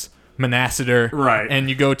Lux Monacitor. Right. And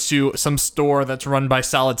you go to some store that's run by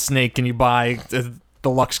Solid Snake and you buy the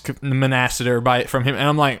Lux Monacitor, buy it from him. And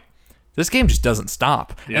I'm like, this game just doesn't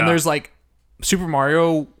stop. Yeah. And there's like Super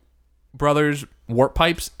Mario Brothers warp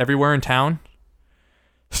pipes everywhere in town.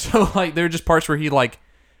 So like there are just parts where he like,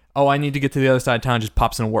 oh, I need to get to the other side of town, just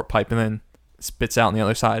pops in a warp pipe and then spits out on the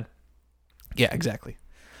other side. Yeah, exactly.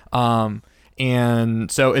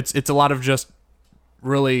 And so it's a lot of just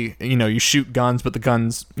really, you shoot guns, but the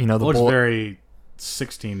guns, the It looks bullet. very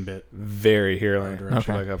 16-bit. Very here. Let me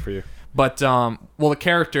Okay. back up for you. But well, the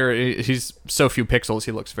character, he's so few pixels,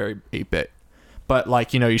 he looks very 8-bit. But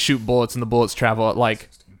like you shoot bullets and the bullets travel at like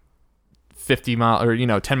 50 miles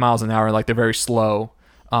or 10 miles an hour, like they're very slow.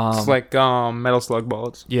 It's like Metal Slug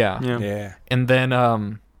bullets. Yeah. Yeah. And then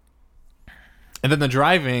the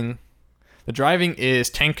driving is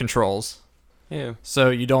tank controls. Yeah. So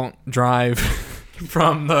you don't drive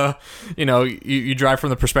from the, you drive from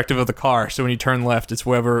the perspective of the car. So when you turn left, it's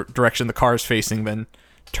whatever direction the car is facing, then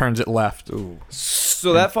turns it left. Ooh.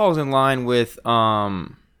 So that falls in line with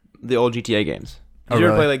the old GTA games. Did Oh, you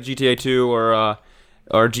ever really? play like GTA 2 or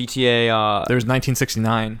GTA? There's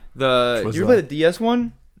 1969. Did was you ever play the DS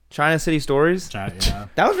one? China City Stories. Yeah.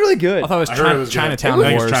 That was really good. I thought it was, I heard it was good. Chinatown I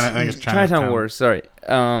think Wars. it's I think it's Chinatown Wars. Sorry.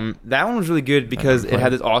 That one was really good because it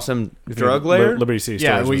had this awesome drug layer. Liberty City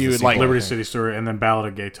Yeah, Stories where was you the would, like, sequel, I Liberty think. City Story and then Ballad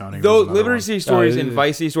of Gay Tony. was Those another Liberty one. City Stories and yeah.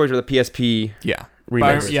 Vice City Stories were the PSP. Yeah.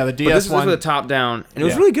 remakes. Yeah, the But DS this one. was the top down, and it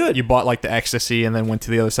was yeah. really good. You bought like the ecstasy and then went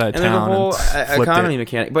to the other side of and then the town whole and flipped economy it.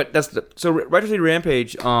 mechanic. But so Retro City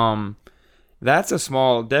Rampage. That's a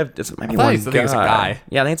small dev. That's maybe thought one he's- I think it's a guy.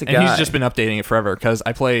 Yeah, I think it's a And guy. he's just been updating it forever because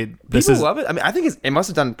I played. People love it. I mean, I think it must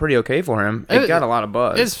have done pretty okay for him. It got a lot of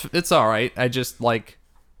buzz. It's all right. I just like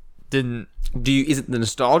didn't. Is it the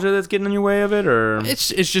nostalgia that's getting in your way of it, or It's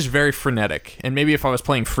just very frenetic. And maybe if I was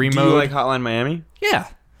playing free do mode, you like Hotline Miami? yeah,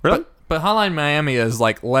 Really? But Hotline Miami is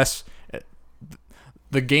like less.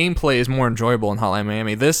 The gameplay is more enjoyable in Hotline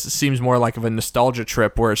Miami. This seems more like of a nostalgia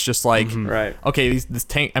trip where it's just like, Right. okay, this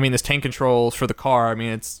tank controls for the car. I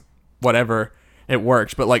mean, it's whatever, it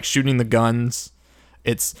works. But like shooting the guns,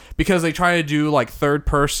 it's because they try to do like third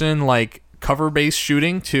person, like cover based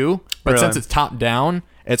shooting too. But Really? since it's top down,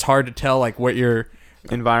 it's hard to tell like what your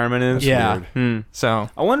Environment is. yeah. weird. So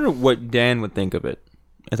I wonder what Dan would think of it,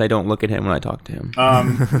 as I don't look at him when I talk to him.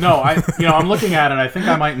 No, I'm looking at it. I think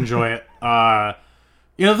I might enjoy it.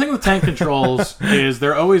 The thing with tank controls is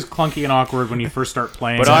they're always clunky and awkward when you first start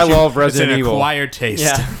playing. But I love it's Resident an Evil. acquired taste.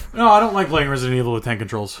 Yeah. No, I don't like playing Resident Evil with tank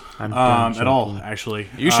controls I'm done at all. Actually,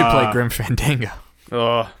 You should play Grim Fandango.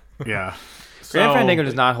 Ugh. Yeah. Grand Fandango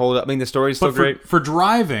does not hold up. I mean, the story's still But for, great. for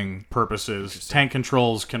driving purposes, tank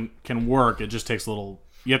controls can work. It just takes a little.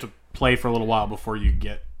 You have to play for a little while before you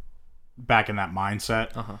get back in that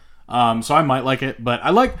mindset. So I might like it, but I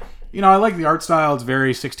like the art style. It's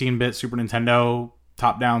very 16-bit Super Nintendo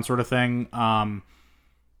top-down sort of thing.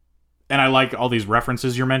 And I like all these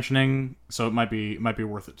references you're mentioning, so it might be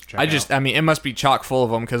worth it to check out. I mean, it must be chock full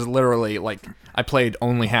of them because literally, like, I played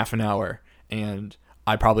only half an hour and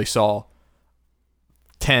I probably saw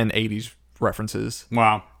 10 80s references.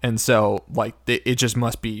 Wow. And so, like, it just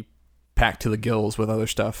must be packed to the gills with other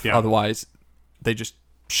stuff. Yeah. Otherwise, they just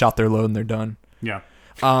shot their load and they're done. Yeah.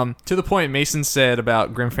 To the point Mason said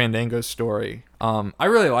about Grim Fandango's story. I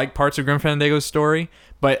really like parts of Grim Fandango's story,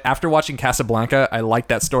 but after watching Casablanca, I like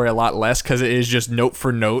that story a lot less because it is just note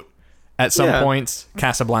for note at some points.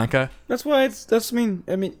 Casablanca. That's why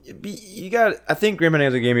I mean, you got. I think Grim Fandango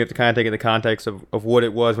is a game you have to kind of take in the context of what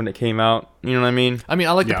it was when it came out. You know what I mean? I mean,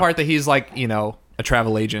 I like the Yeah. part that he's like, a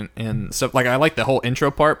travel agent and stuff. Like, I like the whole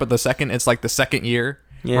intro part, but it's like the second year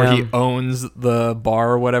where Yeah. he owns the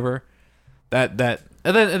bar or whatever. And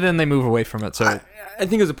then they move away from it. So I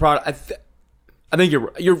think it was a product. I think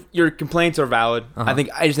your complaints are valid. I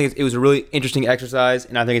just think it was a really interesting exercise,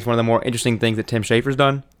 and I think it's one of the more interesting things that Tim Schafer's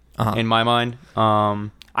done in my mind. I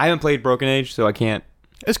haven't played Broken Age, so I can't.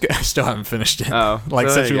 it's good. I still haven't finished it. Oh, like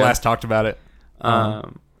so since there we you go. last talked about it.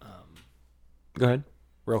 Go ahead.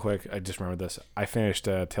 Real quick, I just remembered this. I finished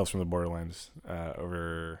Tales from the Borderlands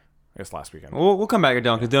over, I guess, last weekend. We'll come back to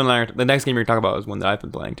Dylan because Dylan and I the next game you're talking about is one that I've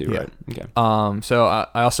been playing too, Yeah. right? Okay. So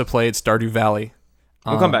I also played Stardew Valley.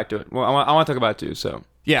 We'll come back to it. Well, I want to talk about it too. So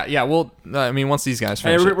Yeah. Well, I mean, once these guys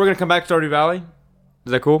hey, finish we're it. gonna come back to Stardew Valley.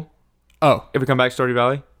 Is that cool? Oh, If we come back to Stardew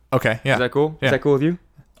Valley, okay. Yeah. is that cool? Yeah. Is that cool with you?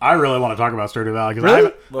 I really want to talk about Stardew Valley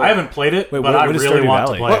because Really? I haven't played it, Wait, but what I is really Stardew want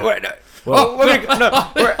Valley? to play it.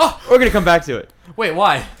 We're gonna come back to it Wait,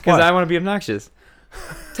 why? because I want to be obnoxious.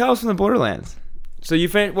 Tales from the Borderlands. So you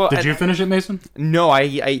finished? Well, Did you finish it, Mason? No,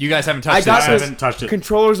 You guys haven't touched I got I it. haven't touched it.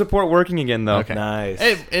 controller support working again though. Okay. Nice.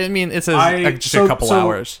 I mean, it says just so- a couple so-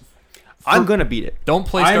 hours. I'm gonna beat it. Don't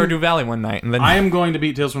play I'm- Stardew Valley one night and then I am going to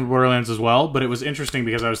beat Tales from the Borderlands as well, but it was interesting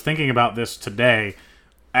because I was thinking about this today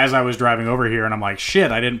as I was driving over here, and I'm like, shit,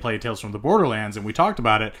 I didn't play Tales from the Borderlands, and we talked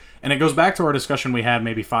about it, and it goes back to our discussion we had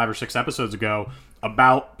maybe 5 or 6 episodes ago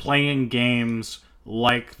about playing games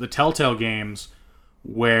like the Telltale games,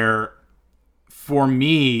 where for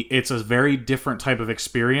me it's a very different type of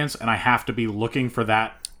experience, and I have to be looking for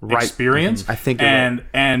that experience. I think you're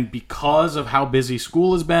and because of how busy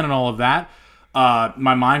school has been and all of that,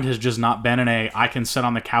 my mind has just not been in I can sit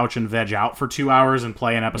on the couch and veg out for 2 hours and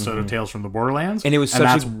play an episode of Tales from the Borderlands. And it was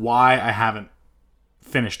that's why I haven't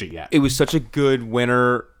finished it yet. It was such a good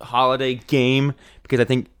winter holiday game because I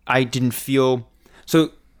think I didn't feel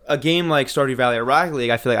so. A game like Stardew Valley or Rocket League,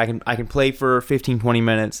 I feel like I can play for 15-20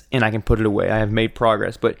 minutes and I can put it away. I have made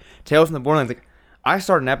progress. But Tales from the Borderlands, like I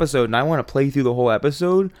start an episode and I want to play through the whole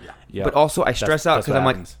episode. Yeah. But also I stress out That's because what I'm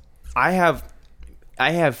like, happens.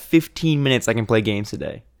 I have 15 minutes I can play games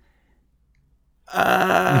today. And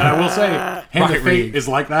I will say, Hand Rocket of Fate League. is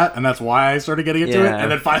like that, and that's why I started getting into it. Yeah.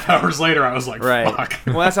 And then 5 hours later, I was like, Right. fuck.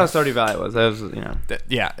 Well, that's how Stardew Valley was. That was,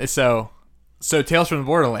 yeah. So Tales from the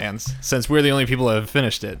Borderlands, since we're the only people that have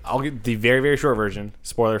finished it. I'll get the very, very short version,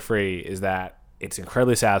 spoiler free, is that it's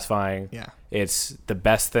incredibly satisfying. Yeah. It's the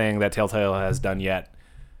best thing that Telltale has done yet.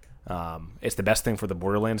 It's the best thing for the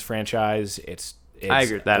Borderlands franchise. It's I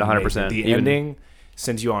agree with that 100%. The Even- ending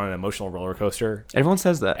sends you on an emotional roller coaster. everyone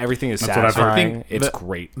says that. Everything is That's what I've heard. satisfying. I think It's the-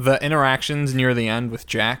 great. The interactions near the end with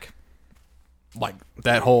Jack, like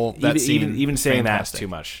that scene. Even saying fantastic. that's too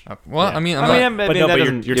much. Well, Yeah. I mean, but that But you're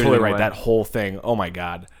doesn't give totally anything right. away. That whole thing. Oh my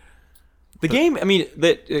god. The game, I mean,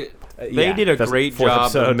 they yeah, did a that's great fourth job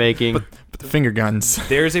episode. of making. but the finger guns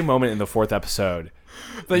There's a moment in the 4th episode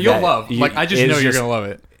that you'll that love. Like I just is know you're just- gonna love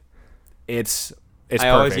it. it's I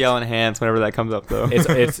perfect. always yell enhance whenever that comes up, though.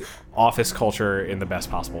 It's office culture in the best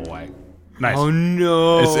possible way. Nice. oh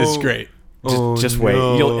no! It's great. Just wait.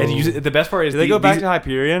 The best part is Do they go back to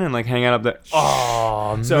Hyperion and like hang out up there?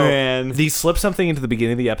 Oh So man! they slip something into the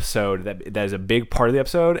beginning of the episode that is a big part of the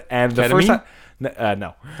episode, and the first Ketamine? time,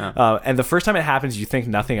 no, and the first time it happens, you think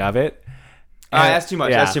nothing of it. That's too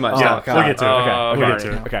much. Yeah. That's too much. Yeah, Oh, God. we'll get to it. Oh, We'll okay. get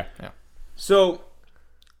to it. Okay. So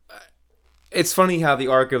it's funny how the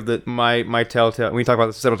arc of the my Telltale. We talked about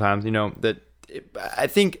this several times. I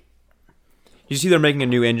think you see they're making a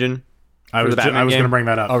new engine. I was the Batman going game? to bring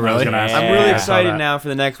that up. Oh, really? I was gonna ask Yeah. you. I'm really I saw excited that. now for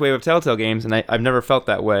the next wave of Telltale games, and I've never felt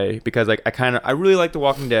that way because like I really like The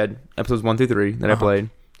Walking Dead episodes 1 through 3 that I played,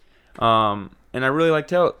 and I really like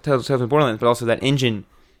Tales from Borderlands, but also that engine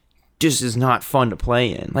just is not fun to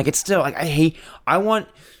play in. Like, it's still like I want.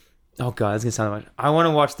 Oh god, that's gonna sound much. I want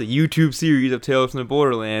to watch the YouTube series of Tales from the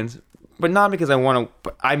Borderlands, but not because I want to.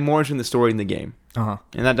 But I'm more interested in the story in the game, and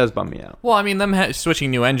that does bum me out. Well, I mean, them switching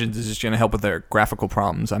new engines is just going to help with their graphical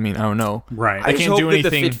problems. I mean, I don't know. Right. I can't do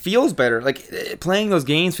anything. It feels better. Like playing those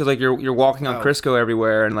games feels like you're walking on Crisco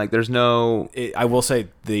everywhere, and like there's no. I will say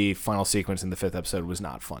the final sequence in the 5th episode was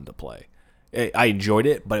not fun to play. I enjoyed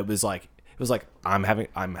it, but it was like I'm having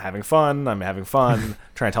fun. I'm having fun.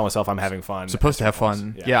 Trying to tell myself I'm having fun. Supposed to have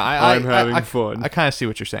fun. Yeah, I'm having fun. I kind of see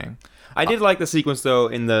what you're saying. I did like the sequence though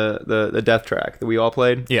in the death track that we all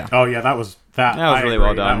played. Yeah. Oh yeah, that was was really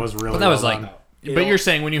well done. That was really. That was well like. done. But you're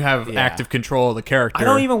saying when you have active control of the character. I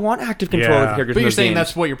don't even want active control of the Yeah. characters. But in you're those saying games.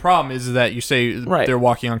 that's what your problem is that you say Right. they're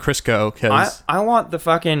walking on Crisco because. I want the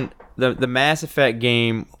fucking the Mass Effect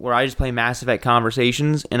game where I just play Mass Effect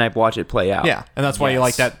conversations and I watch it play out. Yeah, and that's why you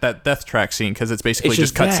like that death track scene because it's basically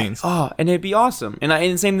just that. cutscenes. Oh, and it'd be awesome. And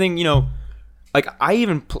the same thing, like I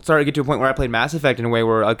even started to get to a point where I played Mass Effect in a way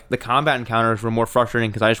where like the combat encounters were more frustrating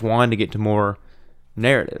because I just wanted to get to more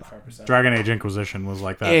narrative. Dragon Age Inquisition was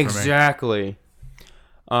like that for me. Exactly.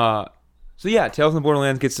 So yeah, Tales from the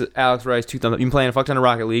Borderlands gets Alex Rice 2 thumbs up. You've been playing a fuck ton of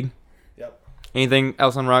Rocket League. Yep. Anything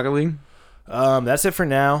else on Rocket League? That's it for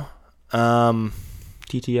now.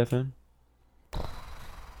 TTFN.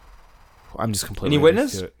 I'm just completely. Any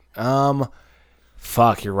witness? To it.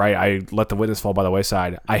 Fuck, you're right. I let the witness fall by the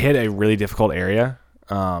wayside. I hit a really difficult area.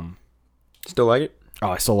 Still like it?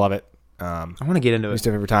 I still love it. I want to get into Used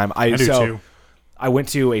it. to every time. I do too. I went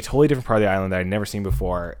to a totally different part of the island that I'd never seen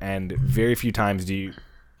before, and very few times do you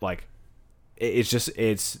like.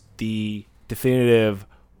 It's the definitive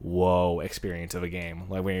whoa experience of a game.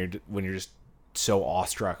 Like when you're just so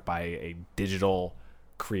awestruck by a digital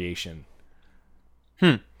creation.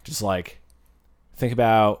 Just like think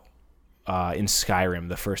about in Skyrim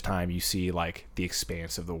the first time you see like the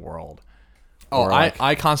expanse of the world. Oh, Or, like-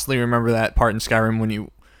 I constantly remember that part in Skyrim when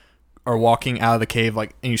you are walking out of the cave,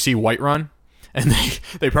 like, and you see Whiterun, and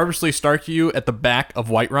they purposely start you at the back of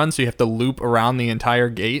Whiterun, so you have to loop around the entire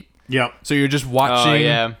gate. Yep. So you're just watching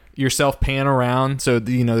yeah. yourself pan around. So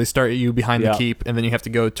they start you behind Yeah. the keep, and then you have to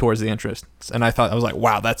go towards the entrance. And I was like,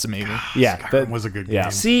 wow, that's amazing. Yeah, Skyrim was a good game. yeah.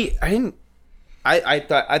 See, I didn't. I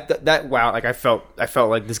thought that wow, like I felt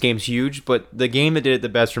like this game's huge, but the game that did it the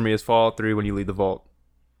best for me is Fallout 3 when you leave the vault,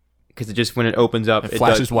 because it just when it opens up, It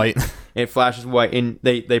flashes does- white. It flashes white, and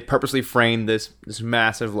they purposely framed this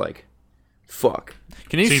massive like, fuck.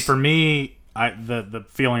 Can you See, for me, the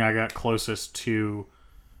feeling I got closest to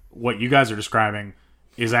what you guys are describing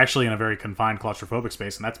is actually in a very confined claustrophobic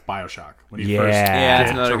space, and that's BioShock. When you Yeah. first Yeah, that's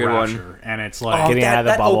get another to good one. Rapture, and it's like Getting out of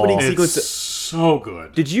the bubble. opening it's sequence. so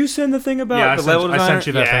good. Did you send the thing about Yeah, the level I designer? sent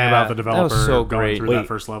you that thing about the that developer was so going great. through that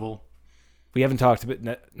first level. We haven't talked a bit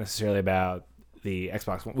necessarily about the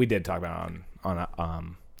Xbox One. We did talk about it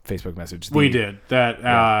on Facebook message. We did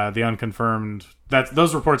that. The unconfirmed.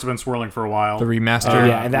 Those reports have been swirling for a while. the remaster?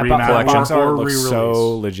 Yeah, and that Remaster box or art looks re-release.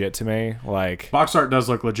 so legit to me. Like, Box art does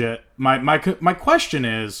look legit. My question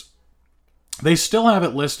is, they still have it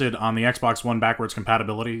listed on the Xbox One backwards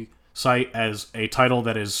compatibility site as a title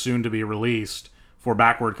that is soon to be released for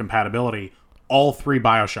backward compatibility. All 3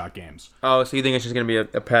 BioShock games. Oh, so you think it's just gonna be a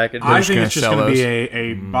package? I just think gonna it's just sell going to be those.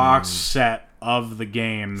 a box set of the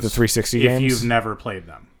games. The 360 if games? you've never played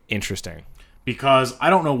them. interesting. Because I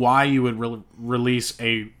don't know why you would release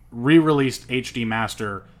a re-released HD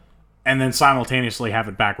master and then simultaneously have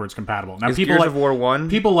it backwards compatible. Now, Is people Gears like of War 1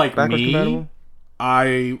 people like backwards me, compatible?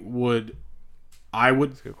 I would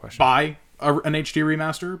buy an HD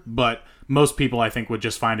remaster, but most people I think would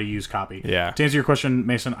just find a used copy. Yeah. To answer your question,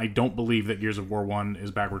 Mason, I don't believe that Gears of War 1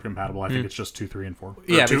 is backward compatible. I think it's just 2, 3, and 4. Or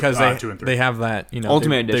Yeah, 2, because 2 and 3. they have that,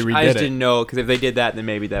 Ultimate they Edition. redid I just it. didn't know, because if they did that, then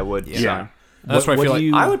maybe that would. Yeah. That's why I What feel do like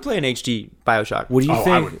you- I would play an HD BioShock. What do you Oh, I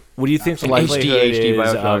think? would. What do you think the An likelihood HD is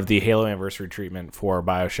BioShock. of the Halo anniversary treatment for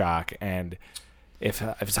BioShock, and if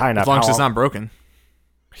it's high enough, as long as how it's long- not broken.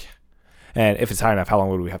 and if it's high enough, how long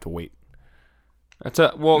would we have to wait? That's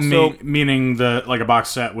a so Meaning a box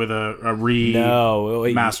set with a No,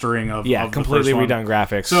 mastering of yeah, of completely the first redone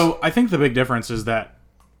graphics. So I think the big difference is that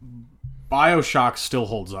BioShock still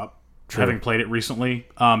holds up. Having played it recently,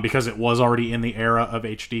 because it was already in the era of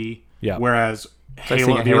HD. Yeah. Whereas seeing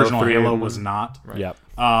Halo, a the Halo original 3 Halo, and- was not. yep,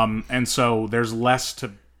 And so there's less to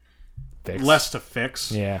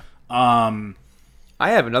fix. yeah, I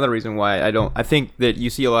have another reason why I don't. I think that you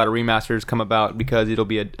see a lot of remasters come about because it'll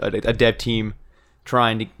be a dev team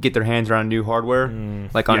trying to get their hands around new hardware,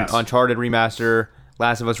 like on Yes. Uncharted remaster.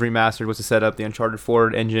 Last of Us remastered was to set up the Uncharted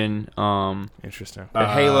 4 engine. interesting. The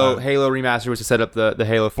Halo remaster was to set up the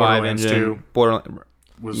Halo 5 Borderlands engine. 2.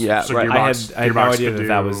 was Yeah, so right. Gearbox, I had no Gearbox idea could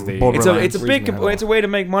that do- was the It's a big reason behind it's a way to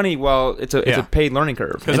make money while it's a Yeah. paid learning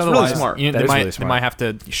curve. It's Because really otherwise, smart. you know, That they is might really they smart. might have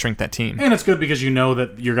to shrink that team. And it's good because you know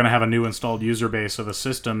that you're going to have a new installed user base of a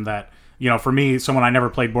system that, you know, for me, someone I never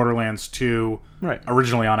played Borderlands 2 Right.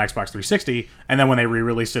 originally on Xbox 360, and then when they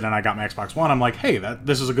re-released it and I got my Xbox One, I'm like, hey,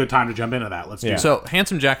 this is a good time to jump into that. Let's do Yeah. it. So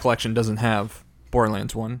Handsome Jack Collection doesn't have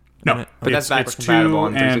Borderlands 1 No, in it. But that's it's backwards 2 compatible on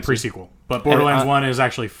and 360. pre-sequel. But Borderlands And, 1 is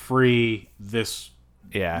actually free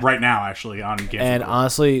right now, actually, on Game And Freak.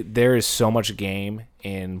 honestly, there is so much game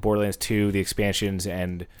in Borderlands 2, the expansions,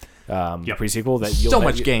 and pre-sequel that So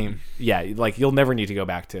much game. Yeah, like you'll never need to go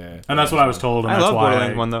back to. And that's what I was told, and I that's love why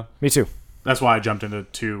Borderlands 1 though. Me too. That's why I jumped into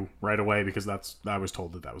 2 right away, because I was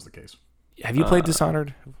told that was the case. Have you played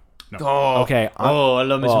Dishonored? Oh, Okay. I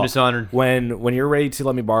love me some well, Dishonored. When you're ready to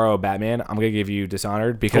let me borrow a Batman, I'm gonna give you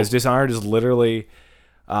Dishonored because Dishonored is literally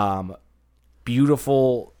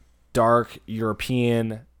beautiful, dark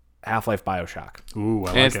European Half-Life Bioshock. Ooh, I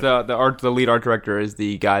And like it's it. the lead art director is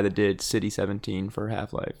the guy that did City 17 for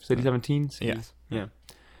Half-Life. City 17? Yeah.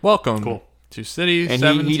 Welcome Cool. to City And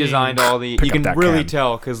 17. he designed all the. Pick You up can that really can.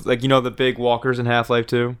 tell because, like, you know, the big walkers in Half-Life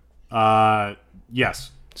 2.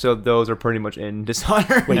 Yes. So those are pretty much in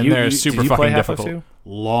Dishonored. Wait, And they're super did you play fucking Half-Life difficult. 2?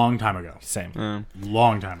 Long time ago. Same.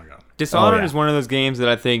 Long time ago. Dishonored yeah. is one of those games that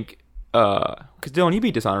I think. Because Dylan, you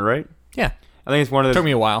beat Dishonored, right? Yeah. I think it's one of Took those.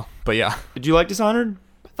 me a while, but yeah. Did you like Dishonored?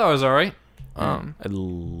 I thought it was all right. I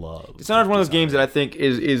love. Dishonored is one of those games that I think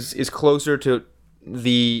is closer to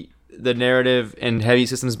the narrative and heavy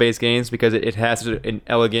systems based games because it has an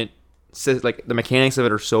elegant, like the mechanics of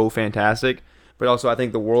it are so fantastic, but also I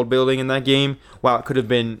think the world building in that game, while it could have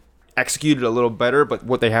been executed a little better, but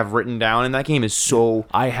what they have written down in that game is so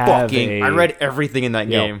I have fucking. I read everything in that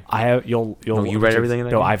game. I have you'll No, you read everything in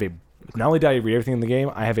that No, game? I have a. Not only did I read everything in the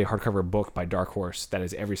game, I have a hardcover book by Dark Horse that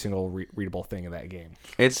is every single readable thing in that game.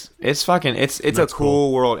 It's a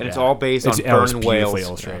cool world, and it's all based on it's burn beautifully whales.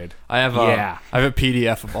 illustrated. I have Yeah. I have a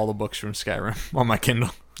PDF of all the books from Skyrim on my Kindle.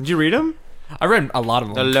 Did you read them? I read a lot of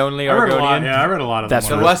The them. Lonely I read a lot. Argonian. Yeah, I read a lot of That's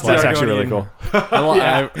them. Less than that's actually really Argonian.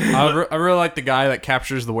 cool. I really like the guy that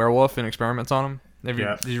captures the werewolf and experiments on him. Did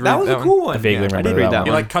you read That was a cool one. I vaguely I remember did read that that one.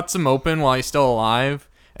 He one. like cuts him open while he's still alive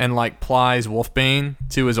and like plies wolfbane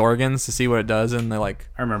to his organs to see what it does, and they like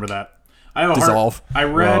I remember that. I have a dissolve. I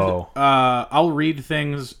read. Whoa. I'll read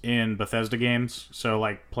things in Bethesda games. So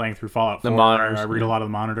like playing through Fallout 4, monitors, I read a lot of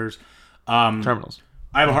the monitors. Terminals.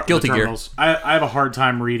 I have a hard, Guilty the Gear. terminals. I have a hard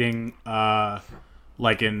time reading,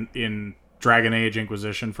 like in Dragon Age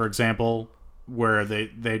Inquisition, for example, where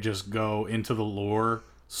they just go into the lore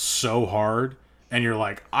so hard, and you're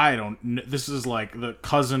like, this is like the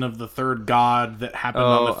cousin of the third god that happened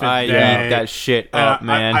on the fifth day. Yeah, that shit And up,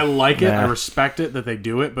 man. I like it. I Yeah. respect it that they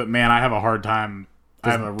do it, but man, I have a hard time. I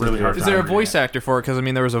have a really hard time. Is there a reading voice it. actor for it? Because I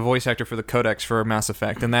mean, there was a voice actor for the Codex for Mass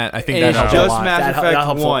Effect, and that I think It's that helped a just lot. Mass That Effect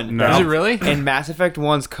helps a- 1. No. Is it really? And Mass Effect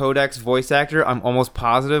 1's Codex voice actor, I'm almost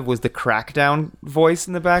positive, was the Crackdown voice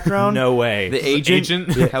in the background. No way. The agent.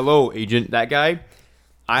 Agent? Yeah, hello, agent. That guy.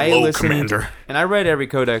 I Hello, listened, Commander. and I read every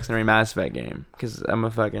Codex in every Mass Effect game because I'm a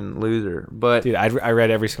fucking loser. But Dude, I read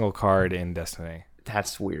every single card in Destiny.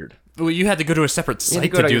 that's weird. Well, you had to go to a separate You have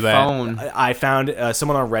site go to to do your that. phone. I found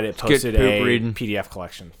someone on Reddit posted poop a reading. PDF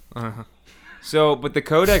collection. So, but the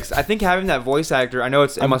Codex, I think having that voice actor, I know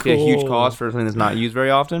it must be a huge cool. cost for something that's not used very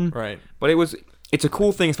often. Right. But it's a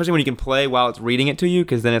cool thing, especially when you can play while it's reading it to you,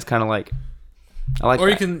 because then it's kind of like, I like Or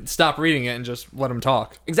you that. can stop reading it and just let him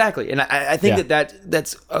talk. Exactly, and I think Yeah.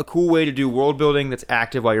 that's a cool way to do world building that's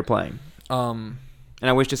active while you're playing. Um, And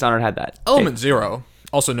I wish Dishonored had that. Element Zero,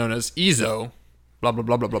 also known as EZO, blah blah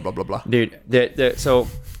blah blah blah blah blah blah. Dude, so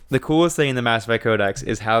the coolest thing in the Mass Effect Codex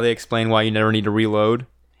is how they explain why you never need to reload.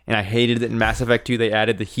 And I hated that in Mass Effect 2 they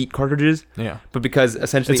added the heat cartridges. Yeah. But because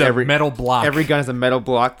essentially It's a metal block. every gun is a metal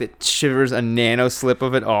block that shivers a nano slip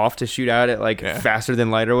of it off to shoot out at like faster than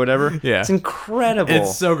light or whatever. Yeah. It's incredible.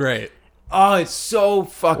 It's so great. Oh, it's so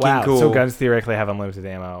fucking Wow. cool. So guns theoretically have unlimited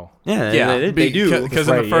ammo. Yeah, Yeah, they do. Because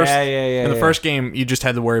in the Right, first yeah, in the yeah. first game, you just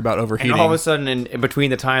had to worry about overheating. And all of a sudden, in between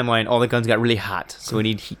the timeline, all the guns got really hot, so we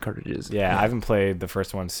need heat cartridges. Yeah, I haven't played the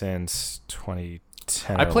first one since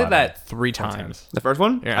 2010. I or played 11. that 3 times. The first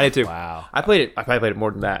one? Yeah. I did too. Wow. I played it. I probably played it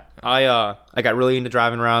more than that. I got really into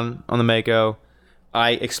driving around on the Mako.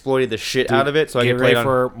 I exploited the shit out of it, so I Get could play ready it on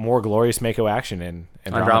for more glorious Mako action in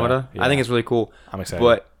Andromeda. Yeah. I think it's really cool. I'm excited.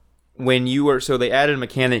 But when you were they added a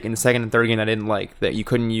mechanic in the second and third game I didn't like, that you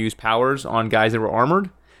couldn't use powers on guys that were armored.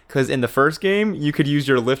 Because in the first game you could use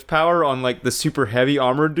your lift power on like the super heavy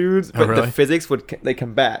armored dudes, but really? the physics they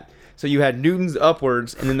combat. So you had Newtons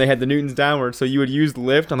upwards, and then they had the Newtons downwards. So you would use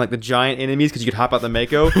lift on like the giant enemies because you could hop out the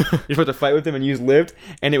Mako. You're supposed to fight with them and use lift,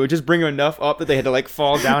 and it would just bring them enough up that they had to like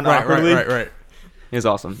fall down awkwardly. Right. It was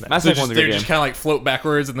awesome. Mass So Effect 1's a they good game. just kind of like float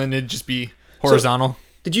backwards, and then it'd just be horizontal.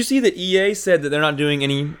 Did you see that EA said that they're not doing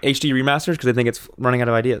any HD remasters because they think it's running out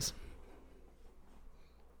of ideas?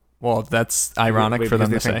 Well, that's ironic Wait, for them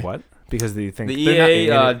because to they say. think what? Because they think The they're EA,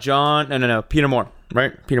 not- John, no, Peter Moore,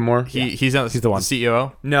 right? Peter Moore. He's not He's the one.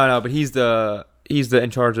 CEO. No, but he's the in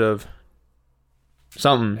charge of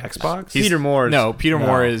something. Xbox. He's- Peter Moore. Peter No.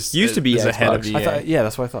 Moore is Used to be is the head of Xbox. EA. I thought, yeah,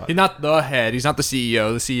 that's what I thought. He's not the head. He's not the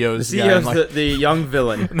CEO. The CEO The is the guy in, CEO's the young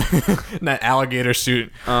villain. in that alligator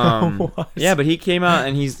suit. Yeah, but he came out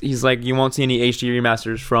and he's like, you won't see any HD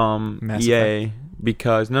remasters from Mass EA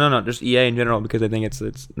because no, just EA in general because I think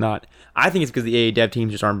it's not. I think it's because the EA dev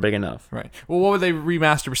teams just aren't big enough. Right. Well, what would they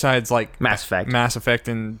remaster besides like Mass Effect. Mass Effect,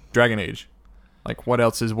 and Dragon Age? Like, what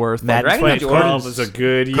else is worth? Madden Dragon Age 2012 Origins- is a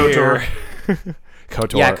good year. KOTOR.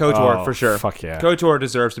 KOTOR. Yeah, KOTOR Oh, for sure. Fuck yeah. KOTOR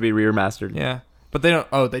deserves to be remastered. Yeah, but they don't.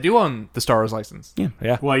 Oh, they do own the Star Wars license.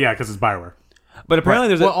 Yeah. Well, yeah, because it's Bioware. But apparently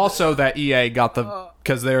there's well, a, also that EA got the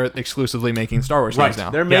because they're exclusively making Star Wars Right. games now.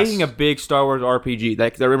 they're Yes. making a big Star Wars RPG.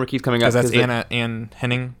 That rumor keeps coming up Because that's they- Anne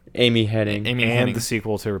Henning. Amy Henning. Amy And Henning. the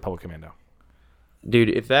sequel to Republic Commando. Dude,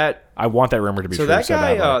 if that I want that rumor to be so true. that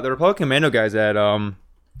guy, badly. the Republican Commando guy's at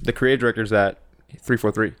the creative director's at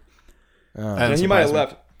 343. That And he might have surprised me.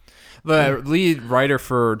 left. The lead writer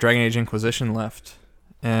for Dragon Age Inquisition left,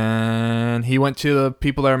 and he went to the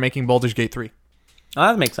people that are making Baldur's Gate 3. Oh,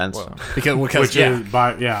 that makes sense. Because Which yeah,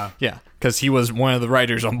 is yeah. because he was one of the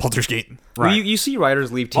writers on Baldur's Gate. Well, Right. you see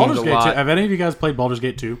writers leave teams Baldur's a Gate 2. lot. Have any of you guys played Baldur's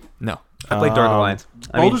Gate 2? No, I played Dark Alliance.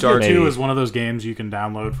 Baldur's Dark Gate 2 maybe. is one of those games you can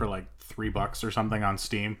download for like $3 or something on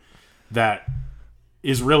Steam that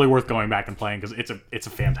is really worth going back and playing because it's a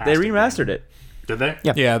fantastic They remastered game. it. Did they?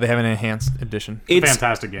 Yeah. yeah, they have an enhanced edition. It's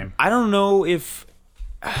Fantastic game. I don't know if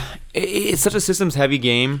it's such a systems heavy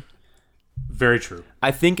game. Very true.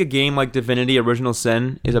 I think a game like Divinity Original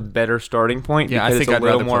Sin is a better starting point Yeah, I because think it's a I'd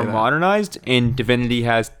little rather more play that. modernized, and Divinity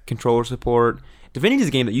has controller support. Divinity is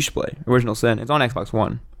a game that you should play. Original Sin. It's on Xbox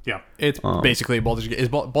One. Yeah. It's basically Baldur's Gate.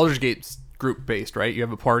 Baldur's Gate's group based, right? You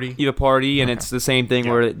have a party. You have a party, and it's the same thing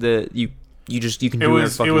Yeah. where you can It do whatever the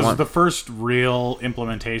was fuck it you was want. the first real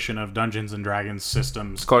implementation of Dungeons and Dragons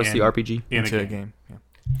systems. Of course, in, the RPG. in into a a game. game.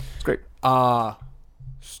 Yeah. It's great.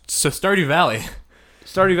 So Stardew Valley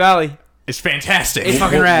Stardew Valley. is fantastic. It's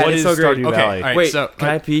fucking rad. What It's is so great. Stardew Okay, Valley? all right, Wait, so can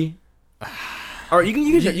I pee? Or you can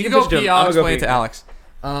You go pitch it pee. him. I'll I'm gonna go explain it pee. to Alex.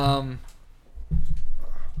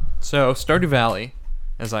 So Stardew Valley,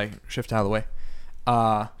 as I shift out of the way,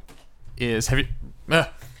 is have you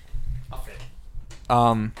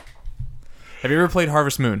have you ever played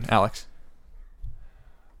Harvest Moon, Alex?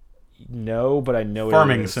 No, but I know what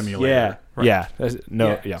Farming it is. simulator. Yeah. Right. Yeah.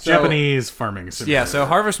 No, yeah. So- Japanese farming simulator. Yeah, so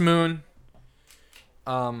Harvest Moon.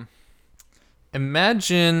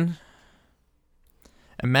 Imagine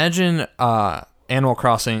Animal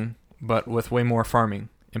Crossing, but with way more farming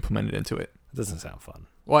implemented into it. It doesn't sound fun.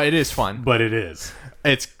 Well, it is fun. But it is.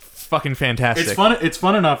 It's fucking fantastic. It's fun. It's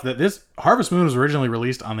fun enough that this Harvest Moon was originally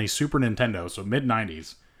released on the Super Nintendo, so mid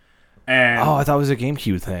 '90s, and Oh, I thought it was a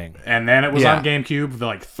GameCube thing. and then it was Yeah. on GameCube. The,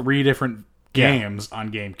 like 3 different games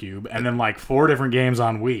on GameCube, and then like 4 different games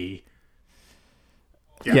on Wii.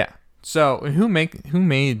 Yeah. So who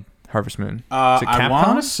made Harvest Moon? Is it I Capcom?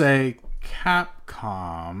 want to say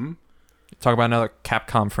Capcom. Talk about another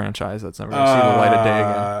Capcom franchise that's never going to see the light of day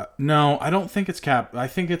again. No, I don't think it's Cap. I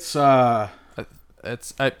think it's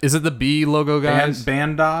It's is it the B logo guys?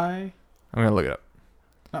 Bandai. I'm gonna look it up.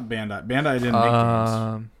 Not Bandai. Bandai didn't make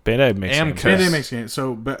games. Bandai makes Amicus. games. Bandai makes games.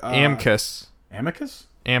 So, but, Amicus. Amicus.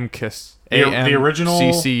 Amicus. The original-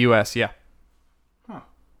 CCUS. Yeah. Huh.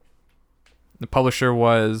 The publisher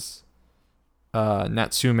was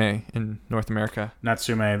Natsume in North America.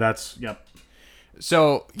 Natsume. That's yep.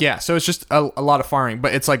 So yeah, so it's just a lot of farming,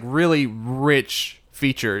 but it's like really rich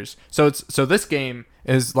features. So this game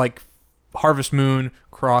is like Harvest Moon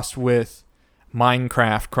crossed with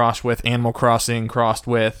Minecraft, crossed with Animal Crossing, crossed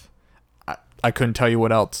with I couldn't tell you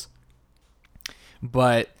what else.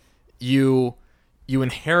 But you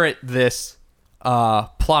inherit this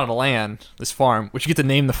plot of land, this farm, which you get to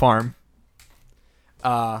name the farm.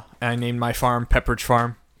 And I named my farm Pepperidge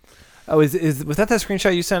Farm. Oh, was that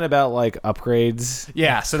screenshot you sent about like upgrades?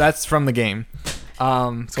 Yeah, so that's from the game.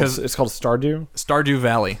 Because It's called Stardew. Stardew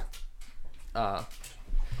Valley.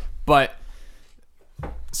 But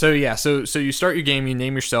so yeah, so you start your game, you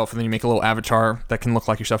name yourself, and then you make a little avatar that can look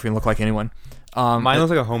like yourself. You can look like anyone. Mine looks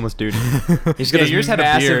like a homeless dude. He's got Yeah, this yours had a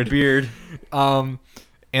massive beard.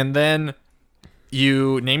 And then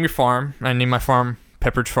you name your farm. I name my farm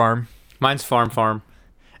Pepperidge Farm. Mine's Farm.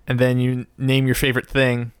 And then you name your favorite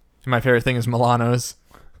thing. My favorite thing is Milano's.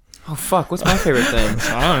 Oh fuck! What's my favorite thing?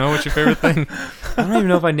 I don't know. What's your favorite thing? I don't even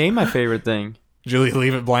know if I named my favorite thing. Julie,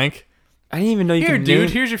 leave it blank. I didn't even know you Here, could dude. name-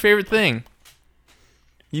 Here's your favorite thing.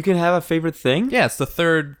 You can have a favorite thing. Yeah, it's the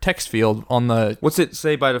third text field on the What's it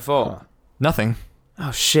say by default? nothing.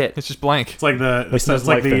 Oh shit! It's just blank. It's like It's it's like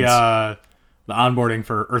like things. the onboarding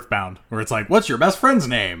for Earthbound, where it's like, what's your best friend's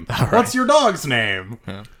name? What's your dog's name?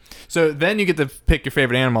 So then you get to pick your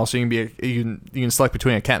favorite animal. So you can select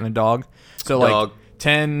between a cat and a dog. So Dog. like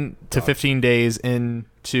 10 to 15 days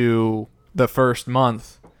into the first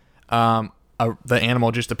month, the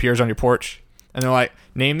animal just appears on your porch, and they're like,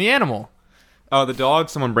 name the animal. Oh, the dog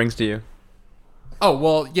someone brings to you. Oh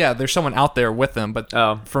well, yeah. There's someone out there with them, but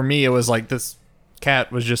Oh. for me, it was like this cat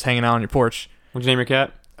was just hanging out on your porch. What'd you name your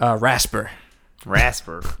cat? Rasper.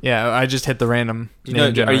 Rasper. Yeah, I just hit the random You name know,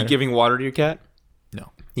 are generator. you giving water to your cat? No.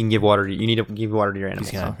 You can give water. You need to give water to your animals.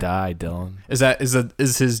 He's gonna die, Dylan.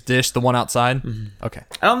 Is his dish the one outside? Okay.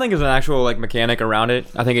 I don't think there's an actual like mechanic around it.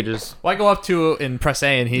 I think it just. Well, I go up to and press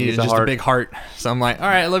A, and he's He's a just a heart. big heart. So I'm like, all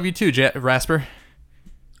right, I love you too, Rasper.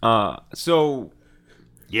 So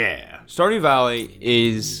Yeah. Stardew Valley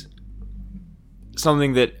is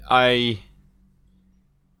something that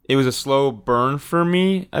it was a slow burn for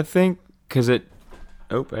me, I think, because I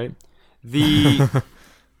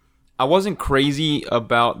wasn't crazy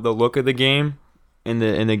about the look of the game in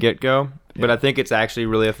the get-go, but I think it's actually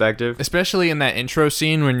really effective. Especially in that intro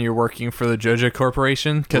scene when you're working for the Joja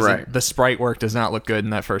Corporation, because Right. the sprite work does not look good in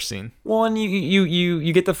that first scene. Well, and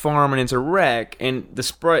you get the farm and it's a wreck, and the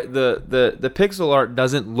sprite the pixel art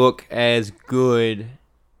doesn't look as good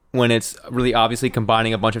when it's really obviously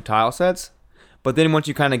combining a bunch of tile sets. But then once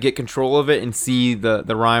you kind of get control of it and see the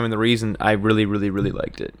rhyme and the reason, I really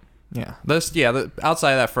liked it. Yeah,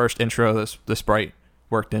 outside of that first intro, the sprite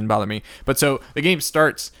work didn't bother me. But so the game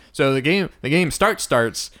starts. So the game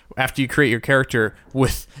starts after you create your character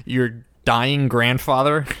with your dying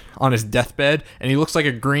grandfather on his deathbed, and he looks like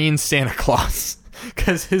a green Santa Claus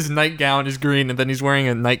because his nightgown is green, and then he's wearing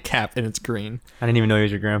a nightcap and it's green. I didn't even know he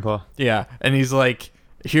was your grandpa. Yeah, and he's like,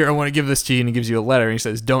 here, I want to give this to you, and he gives you a letter, and he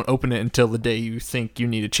says, don't open it until the day you think you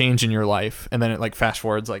need a change in your life. And then it like fast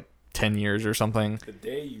forwards like 10 years or something. The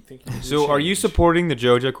day you think. So are you supporting the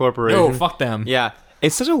Joja Corporation? No, fuck them. Yeah,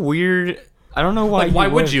 it's such a weird. I don't know why. Like, why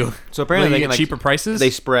would you? So apparently Like, they you can get like, cheaper prices. They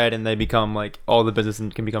spread and they become like all the business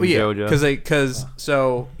can become Joja.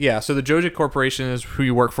 So the Joja Corporation is who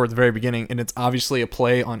you work for at the very beginning, and it's obviously a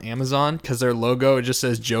play on Amazon because their logo, it just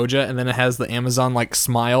says Joja, and then it has the Amazon like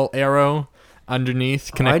smile arrow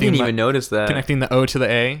underneath I didn't even notice that. connecting the O to the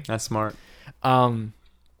A. That's smart.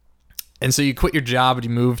 And so you quit your job and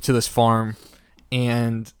you move to this farm,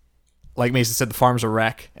 and like Mason said, the farm's a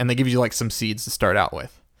wreck, and they give you like some seeds to start out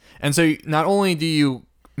with. And so not only do you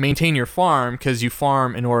maintain your farm because you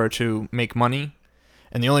farm in order to make money,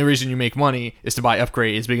 and the only reason you make money is to buy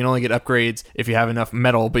upgrades, but you can only get upgrades if you have enough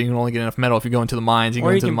metal, but you can only get enough metal if you go into the mines. Or go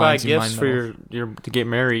you into can the buy mines, you gifts mine for metal. your to get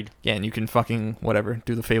married. Yeah, and you can fucking whatever,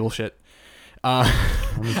 do the Fable shit. I'm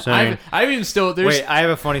saying. I've even still there's Wait, I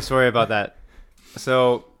have a funny story about that.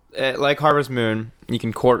 So, like Harvest Moon, you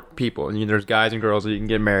can court people, and there's guys and girls that you can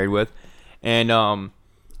get married with. And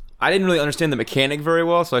I didn't really understand the mechanic very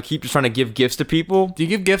well, so I keep just trying to give gifts to people. do you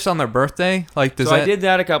give gifts on their birthday? Like does So that I did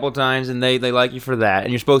that a couple times, and they like you for that,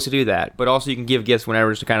 and you're supposed to do that. But also, you can give gifts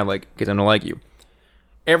whenever just to kind of like get them to like you.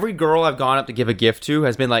 Every girl I've gone up to give a gift to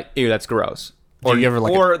has been like, "Ew, that's gross." Do you give her,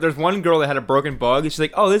 like, or there's one girl that had a broken bug, and she's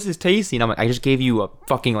like, "Oh, this is tasty," and I'm like, "I just gave you a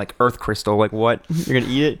fucking like earth crystal. Like, what? You're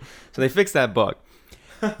gonna eat it?" So they fixed that bug.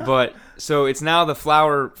 But so it's now the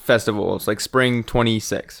flower festival. It's like spring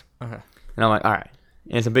 26, Okay. and I'm like, all right,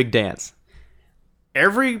 and it's a big dance.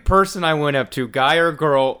 Every person I went up to, guy or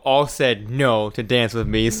girl, all said no to dance with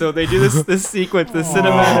me. So they do this sequence, this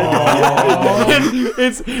cinematic. And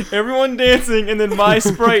it's everyone dancing, and then my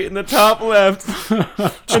sprite in the top left.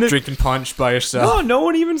 And drinking punch by yourself. no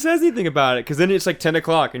one even says anything about it. Because then it's like 10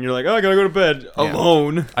 o'clock, and you're like, oh, I gotta go to bed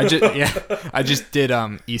alone. I just did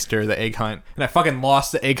Easter, the egg hunt, and I fucking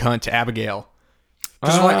lost the egg hunt to Abigail.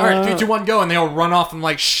 Because I'm like, all right, 3, 2, 1, go, and they all run off. And I'm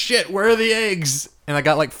like, shit, where are the eggs? And I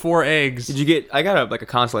got like 4 eggs. Did you get? I got a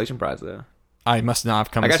consolation prize though. I must not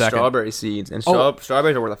have come I got second. strawberry seeds, and Oh.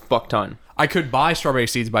 strawberries are worth a fuck ton. I could buy strawberry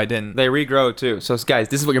seeds, but I didn't. They regrow too. So guys,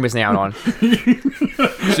 this is what you're missing out on.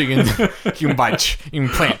 So you can buy you can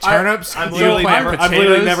plant turnips. I'm you literally can plant never. I'm potatoes.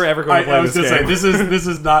 literally never ever going to play I was this gonna game. say this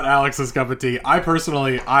is not Alex's cup of tea.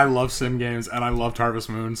 I love sim games and I loved Harvest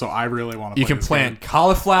Moon, so I really want to. You can plant game. I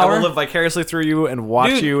cauliflower. will live vicariously through you and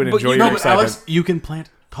watch Dude, you and but enjoy you your know, But excitement. Alex, you can plant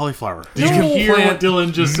cauliflower. Did you hear what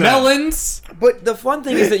Dylan just said? Melons. But the fun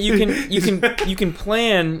thing is that you can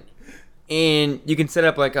plan, and you can set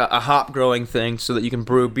up like a hop growing thing so that you can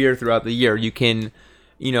brew beer throughout the year. You can,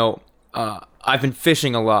 I've been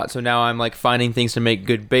fishing a lot, so now I'm like finding things to make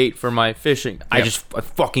good bait for my fishing. I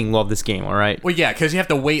fucking love this game. All right. Well, yeah, because you have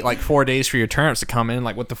to wait like 4 days for your turnips to come in.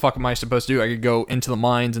 Like, what the fuck am I supposed to do? I could go into the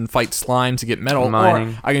mines and fight slime to get metal,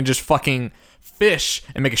 Mining. or I can just fucking fish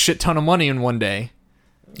and make a shit ton of money in one day.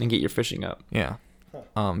 And get your fishing up. Yeah.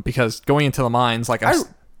 Because going into the mines, like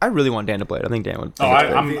I really want Dan to play it. I think Dan would. Oh,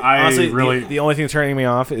 Honestly, really. the only thing turning me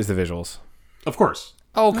off is the visuals. Of course.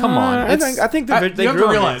 oh come on, I think You have to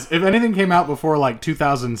realize, if anything came out before like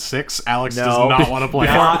 2006, Alex does not want to play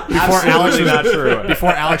it. before Alex was not true.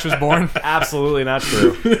 before Alex was born. Absolutely not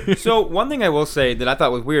true. So one thing I will say that I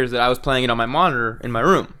thought was weird is that I was playing it on my monitor in my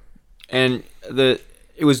room, and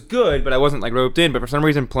it was good, but I wasn't like roped in. But for some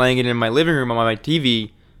reason, playing it in my living room on my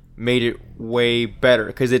TV made it way better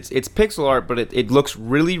because it's pixel art, but it looks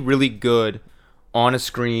really, really good on a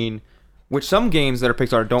screen. Which some games that are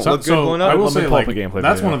pixel art don't look good going up. I will Let me say, pull up like, a gameplay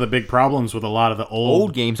that's video. one of the big problems with a lot of the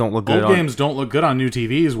Old games don't look good. Old games don't look good on new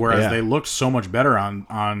TVs, whereas Yeah. they look so much better on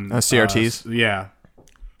CRTs. Yeah,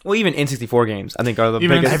 Well, even N64 games, I think, are the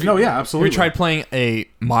even biggest. no, yeah, Have absolutely. you tried playing a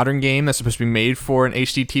modern game that's supposed to be made for an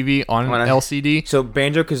HD TV on an LCD? So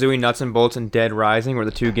Banjo-Kazooie, Nuts and Bolts, and Dead Rising were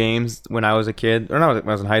the two games when I was a kid, or not when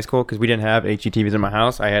I was in high school, because we didn't have HD TVs in my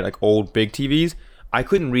house. I had like old big TVs. I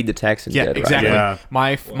couldn't read the text in Yeah, Dead exactly.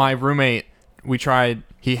 Rising. Yeah. My roommate, we tried.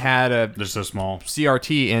 He had a They're so small.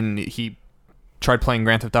 CRT and he tried playing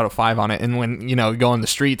Grand Theft Auto 5 on it. And when you go on the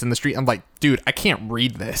streets, I'm like, dude, I can't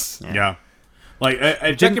read this. Yeah, like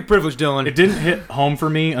it Check your privilege, Dylan. It didn't hit home for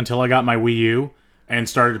me until I got my Wii U and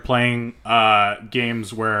started playing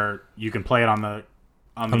games where you can play it on the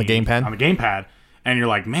gamepad? On the gamepad, and you're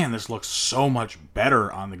like, man, this looks so much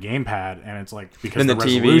better on the gamepad, and it's like because Than the the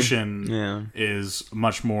TV. resolution Yeah. is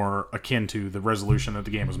much more akin to the resolution that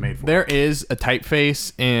the game was made for. There is a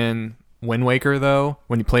typeface in Wind Waker, though,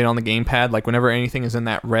 when you play it on the gamepad. Like, whenever anything is in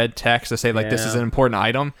that red text to say, like, this is Yeah. an important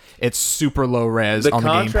item, it's super low res The on the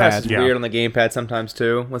contrast gamepad. is Yeah. weird on the gamepad sometimes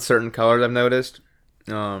too, with certain colors I've noticed.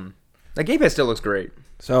 The gamepad still looks great.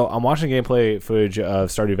 So I'm watching gameplay footage of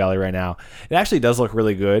Stardew Valley right now. It actually does look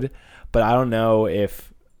really good, but I don't know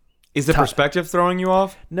if... Is the perspective throwing you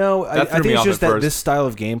off? No, I That threw think me it's off just at that first. this style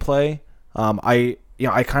of gameplay, I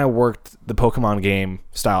kind of worked the Pokemon game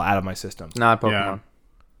style out of my system. Not Pokemon. Yeah.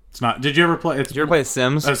 It's not. Did you ever play? Did you ever play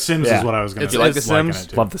Sims? Sims Yeah. is what I was going to It's say. like The It's liking Sims? it,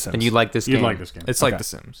 too. Love The Sims. And you like this You'd game? like this game. It's like Okay. The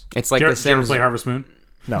Sims. It's like Did you The ever- did you ever Sims. play Harvest Moon?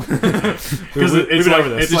 No. Because it's been like, over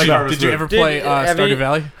this. it's like Harvest Did you Moon. ever play have Stardew any-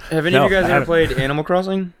 Valley? Have any No, of you guys I ever haven't. played Animal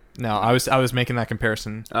Crossing? No, I was making that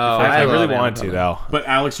comparison. Oh, I really love wanted to, Animal though. But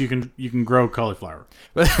Alex, you can grow cauliflower.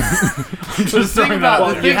 Just throwing that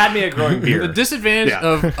out there. You had me at growing beer. The disadvantage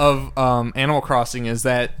Yeah. of Animal Crossing is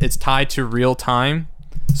that it's tied to real time,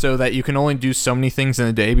 so that you can only do so many things in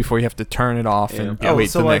a day before you have to turn it off and wait the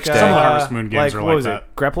next Some of the day. Harvest Moon games are what like was that.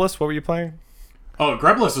 it? Grepolis? What were you playing? Oh,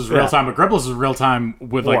 Grepolis is real Yeah. time, but Grepolis is real time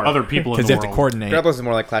with like War. other people in Because the you have world. to coordinate. Grepolis is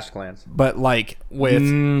more like Clash of Clans. But like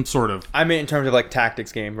with Sort of. I mean, in terms of like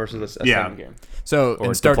tactics game versus a Yeah. sim game. so Or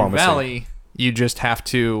in Stardew diplomacy. Valley, you just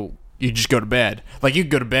go to bed. Like you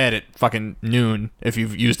go to bed at fucking noon if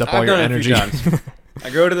you've used up all I've your done it a few energy. times. I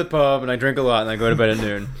go to the pub and I drink a lot and I go to bed at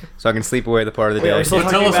noon so I can sleep away the part of the Wait, day. are we still Well,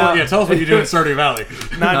 talking tell about- us what you do in Stardew Valley.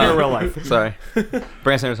 Not in your real life. Sorry.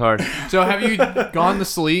 Branson is hard. So have you gone to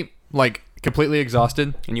sleep like completely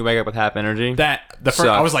exhausted? And you wake up with half energy. That the first Sucks.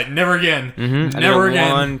 I was like never again, I did never it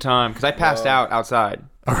again. One time because I passed out outside.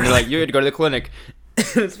 And they're like, you had to go to the clinic.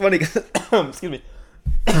 It's funny. 'Cause excuse me.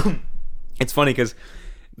 It's funny because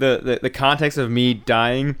the context of me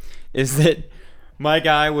dying is that my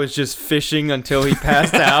guy was just fishing until he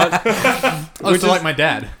passed out. Oh, so like my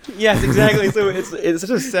dad. Yes, exactly. So it's such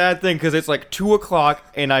a sad thing because it's like 2:00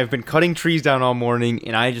 and I've been cutting trees down all morning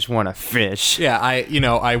and I just want to fish. Yeah,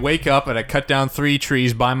 I wake up and I cut down 3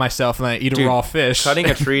 trees by myself and then I eat Dude, a raw fish. Cutting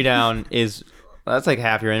a tree down that's like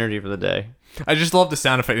half your energy for the day. I just love the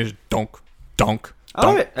sound effect. It's donk, donk. I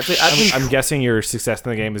love it. Actually, I'm guessing your success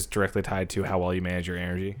in the game is directly tied to how well you manage your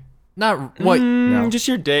energy. Not what No. just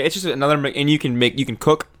your day. It's just another, and you can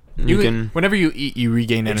cook. You can. Whenever you eat, you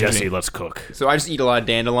regain energy. Jesse, let's cook. So I just eat a lot of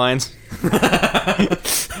dandelions.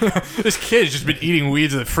 This kid's just been eating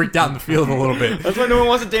weeds and freaked out in the field a little bit. That's why no one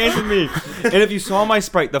wants to dance with me. And if you saw my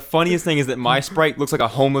Sprite, the funniest thing is that my Sprite looks like a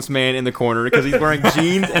homeless man in the corner because he's wearing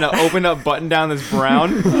jeans and an opened up button down that's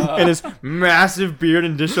brown and his massive beard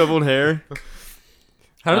and disheveled hair.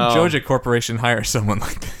 How did Oh. Joja Corporation hire someone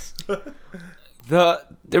like this?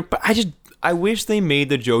 I wish they made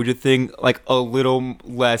the Joja thing like a little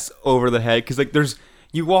less over the head, because like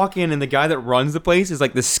you walk in and the guy that runs the place is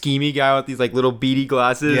like the schemy guy with these like little beady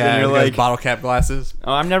glasses, Yeah, and you're he has like, bottle cap glasses.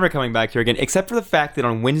 oh, I'm never coming back here again, except for the fact that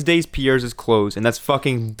on Wednesdays Pierre's is closed, and that's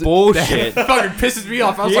fucking bullshit. That fucking pisses me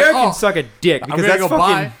off. I was Pierre like, can suck a dick I'm because gonna that's go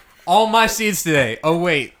fucking. buy all my seeds today. Oh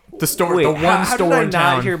wait, the store, the one how store did I in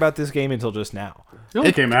not town. hear about this game until just now? It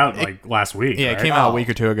only came out like last week. Yeah, right? it came out a week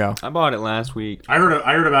or two ago. I bought it last week. I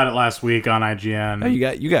heard about it last week on IGN. Oh,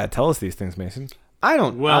 you got to tell us these things, Mason. I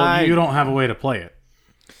don't. Well, you don't have a way to play it.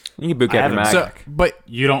 You can boot camp your Mac. haven't. So, but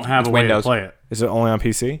You don't have a way Windows. to play it. Is it only on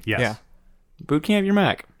PC? Yes. yeah, Boot camp your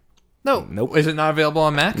Mac. no, Nope. Is it not available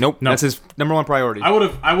on Mac? Nope. No. That's his number one priority.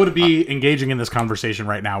 I would be engaging in this conversation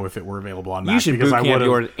right now if it were available on Mac. You should because boot I camp would've-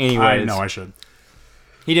 yours anyways. I know I should.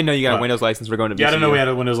 He didn't know you got a What? Windows license for going to VCU. Yeah, I didn't know we had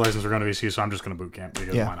a Windows license. We're going to VCU, so I'm just going to boot camp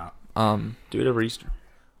because Yeah. why not? Do it over Easter.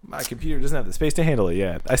 My computer doesn't have the space to handle it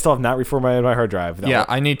yet. I still have not reformatted my hard drive. Yeah,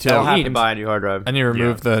 I need to. You need to buy a new hard drive. I need to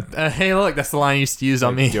remove the. Hey, look, that's the line I used to use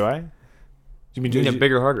on me. Do I? You mean You need a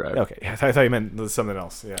bigger hard drive. Okay, I thought you meant something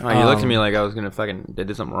else. Yeah. Oh, you looked at me like I was gonna fucking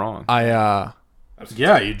did something wrong.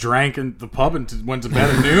 Yeah, you drank in the pub and went to bed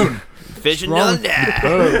at noon. Fishing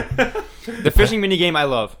the fishing mini game I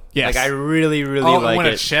love. Yes. Like I really, really Oh, like when a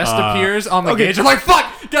it. chest appears on the gauge, I'm like, fuck!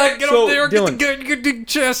 Gotta get So, up there, Dylan, get the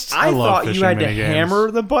chest. I love thought you fishing had to mini games.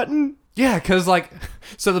 hammer the button. Yeah, because, like,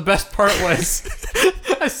 so the best part was,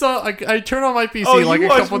 I turned on my PC Oh, like you a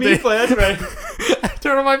watched couple me days. play. That's right. I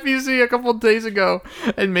turned on my PC a couple days ago,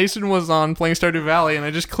 and Mason was on playing Stardew Valley, and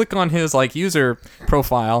I just click on his, like, user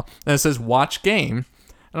profile, and it says watch game.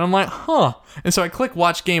 And I'm like, huh. And so I click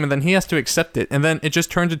watch game, and then he has to accept it, and then it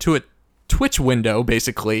just turns into a Twitch window,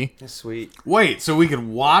 basically. That's sweet. Wait, so we could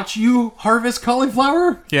watch you harvest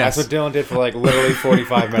cauliflower? Yes. That's what Dylan did for like literally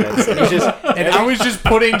 45 minutes. He's just, And I was just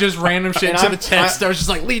putting just random shit And into I'm- the text. I was just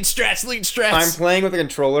like, lead strats, lead I'm strats. playing with the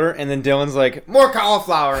controller, and then Dylan's like, more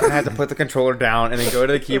cauliflower. And I had to put the controller down and then go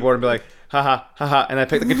to the keyboard and be like, haha, haha. And I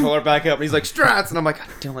pick the controller back up, and he's like, strats. And I'm like,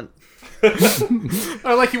 Dylan.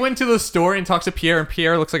 Or like he went to the store and talks to Pierre, and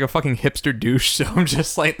Pierre looks like a fucking hipster douche. So I'm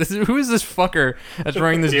just like, who is this fucker that's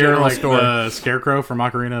running this You're general like store? the Scarecrow from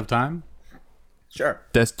Ocarina of Time? Sure.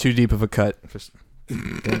 That's too deep of a cut.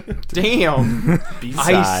 Damn.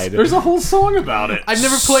 B-side. There's a whole song about it. I've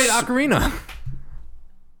never played Ocarina.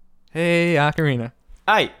 Hey, Ocarina.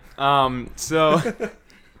 Hi. So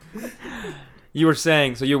you were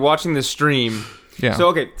saying, so you're watching the stream. Yeah. So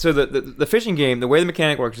okay, so the fishing game, the way the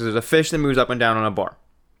mechanic works is there's a fish that moves up and down on a bar,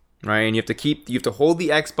 right? And you have to hold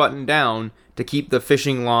the X button down to keep the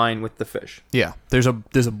fishing line with the fish. Yeah, there's a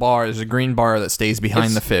there's a green bar that stays behind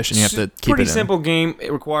It's the fish, and you have to keep pretty it in. simple game.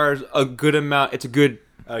 It requires a good amount. It's a good.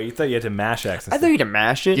 Oh, you thought you had to mash X. I thought you had to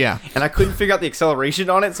mash it. Yeah. And I couldn't figure out the acceleration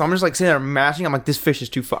on it, so I'm just like sitting there mashing. I'm like, this fish is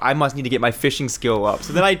too far. I must need to get my fishing skill up.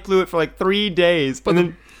 So then I flew it for like 3 days, and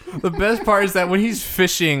then. The best part is that when he's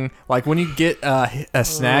fishing, like when you get a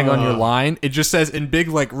snag on your line, it just says in big,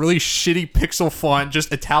 like really shitty pixel font,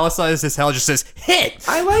 just italicized as hell, it just says hit.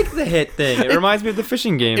 I like the hit thing. It reminds me of the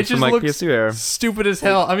fishing games It from just like looks PS2 era. stupid as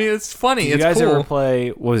hell. I mean, it's funny. Did It's you guys cool. ever play?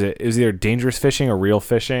 What was it? It was either dangerous fishing or real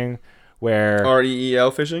fishing, where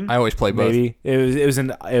REEL fishing. I always play both. maybe it was an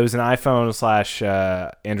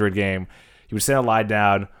iPhone / Android game. You would send a line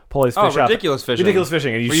down, pull his fish up. ridiculous fishing. Ridiculous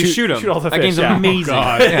fishing, and Where you shoot 'em. Shoot all the That fish. game's yeah. amazing.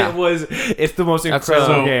 God. Yeah. It's the most That's,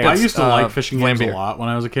 incredible So game. I used to like fishing games a Lambier. lot when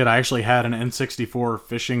I was a kid. I actually had an N64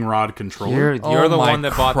 fishing rod controller. You're Oh the my one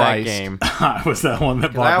that bought Christ. that game. I was that one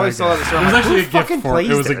that bought I always that saw game. that store. It was I'm like, actually who a gift fucking for it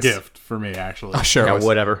plays was a this? gift for me actually. Sure. Yeah, it was.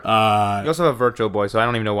 whatever. You Uh, also have a Virtual Boy, so I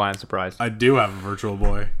don't even know why I'm surprised. I do have a Virtual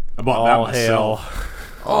Boy. I bought that All hail.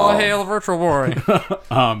 myself. Oh, hail, Virtual Boy.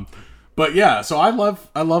 But yeah, so I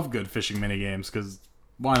love good fishing mini games because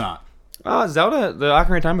why not? Zelda, the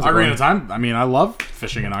Ocarina of Time is a Ocarina good of Time. I mean, I love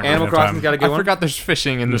fishing in Ocarina Animal of Crossing's Time. got a good I one. forgot there's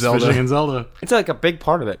fishing in There's Zelda. fishing in Zelda. It's like a big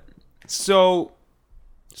part of it. So,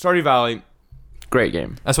 Stardew Valley, great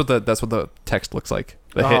game. That's what the text looks like.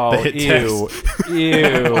 The Oh, hit ew, text.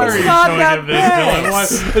 ew. Why are you not showing that him this, Dylan?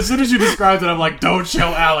 Why- As soon as you described it, I'm like, don't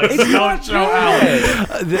show Alex. Don't show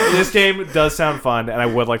Alex. This game does sound fun, and I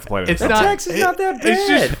would like to play it. It's The not. text is not that It's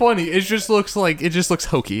just bad. funny. It just looks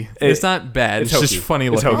hokey. It's not bad. It's just hokey. funny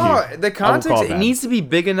It's looking. hokey. Oh, the call context, it it that. needs to be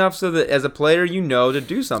big enough so that as a player you know to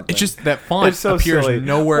do something. It's just that font It's so appears silly.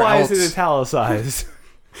 nowhere Why else. is it italicized?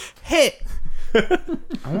 Hit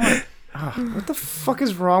what the fuck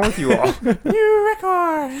is wrong with you all? new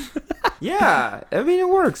record. Yeah, I mean, it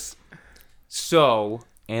works. So,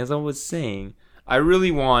 as I was saying, I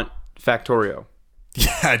really want Factorio.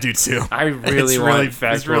 Yeah, I do too. I really want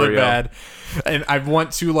Factorio. It's really bad, and I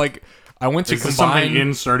want to like. I went to Is this something combine.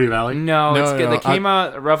 in Stardew Valley? No, No, it's no, good. no, They came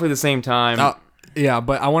out roughly the same time. Yeah,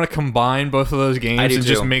 but I want to combine both of those games do and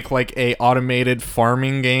just too. make like a automated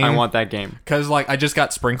farming game. I want that game. because like I just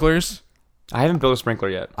got sprinklers. I haven't built a sprinkler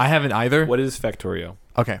yet. I haven't either. What is Factorio?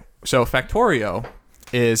 Okay, so Factorio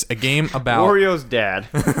is a game about Wario's dad.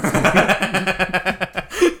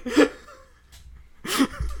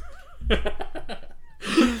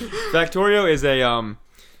 Factorio is a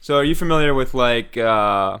So are you familiar with like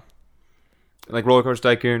Roller Coaster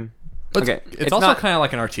Tycoon? It's also kind of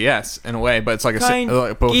like an RTS in a way, but it's like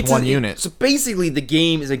both it's one unit. So basically, the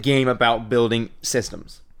game is a game about building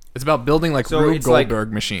systems. It's about building like So Rube it's like-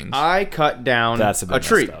 Goldberg machines. I cut down That's a bit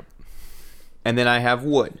tree, messed up. and then I have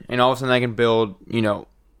wood, and all of a sudden I can build,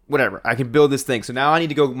 whatever. I can build this thing. So now I need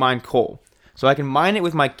to go mine coal. So I can mine it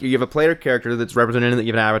with you have a player character that's represented in that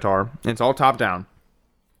you have an avatar, and it's all top down.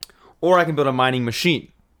 Or I can build a mining machine.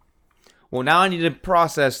 Well, now I need to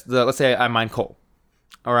process let's say I mine coal,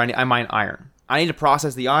 or I mine iron. I need to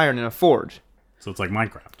process the iron in a forge. So it's like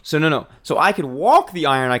Minecraft. So no. So I could walk the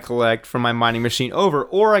iron I collect from my mining machine over,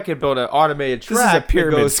 or I could build an automated This is a track that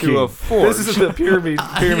pyramid goes scheme. through a forge. This is the pyramid.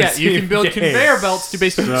 yeah, you can build conveyor belts to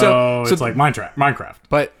basically. So it's like Minecraft.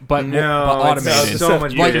 but No, it's automated. so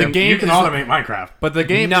much like bigger. the game You can is- automate Minecraft. But the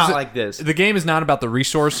game Not is like this. The game is not about the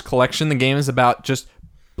resource collection. The game is about just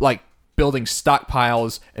like building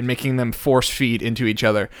stockpiles and making them force feed into each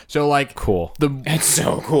other. So like Cool. It's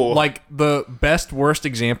so cool. like the best worst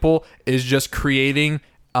example is just creating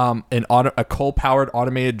a coal-powered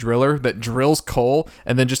automated driller that drills coal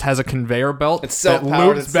and then just has a conveyor belt It's that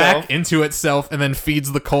self-powered loops back itself. into itself and then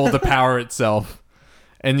feeds the coal to power itself.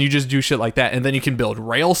 And you just do shit like that, and then you can build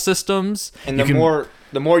rail systems. and you the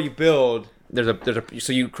can, more you build,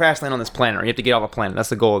 so you crash land on this planet. You have to get off the planet. That's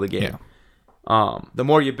the goal of the game. The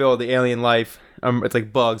more you build, the alien life, it's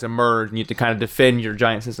like bugs emerge, and you have to kind of defend your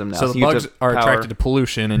giant system now. So the you have bugs to are power- attracted to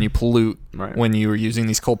pollution, and you pollute Right. when you are using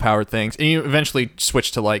these coal-powered things, and you eventually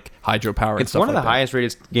switch to like hydropower. And It's stuff one of like the that. highest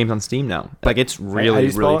rated games on Steam now. Like it's how do really,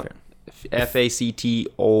 you spell really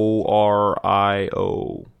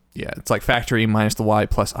Factorio. Yeah, it's like factory minus the Y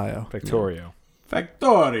plus IO. Factorio.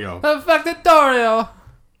 Factorio. Factorio.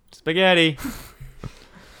 Spaghetti.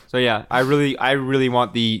 So yeah, I really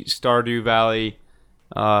want the Stardew Valley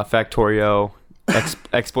Factorio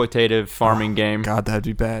exploitative farming game. God, that'd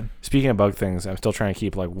be bad. Speaking of bug things, I'm still trying to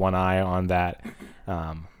keep like one eye on that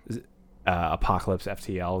Apocalypse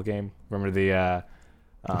FTL game. Remember the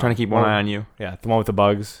I'm trying to keep one eye on you. Yeah, the one with the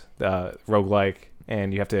bugs, roguelike,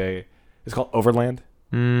 and you have to. It's called Overland.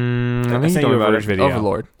 I I think you sent told you me a about footage it. video.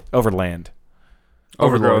 Overlord. Overland.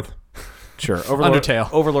 Overgrowth. Sure. Overlord,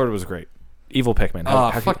 Undertale. Overlord was great. Evil Pikmin.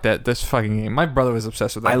 Oh, fuck that! This fucking game. My brother was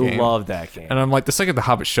obsessed with that I game. love that game. And I'm like, the second the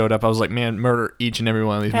Hobbit showed up, I was like, man, murder each and every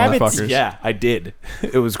one of these motherfuckers. Yeah, I did.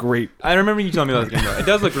 It was great. I remember you telling me about this game. Though. It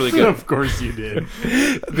does look really good. Of course you did.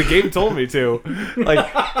 The game told me to.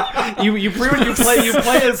 Like, you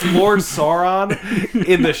play as Lord Sauron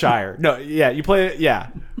in the Shire. No, yeah, you play it. Yeah,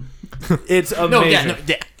 it's amazing.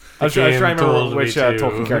 yeah. I was trying to game told remember me which to.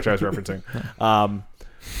 Tolkien character I was referencing.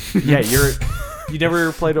 Yeah, you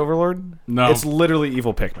never played Overlord? No. It's literally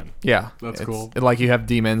Evil Pikmin. Yeah, That's It's- cool. Like you have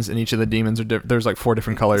demons, and each of the demons are there's like 4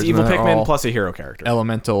 different colors. It's Evil and they're Pikmin all plus a hero character.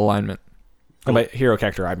 elemental alignment. And by hero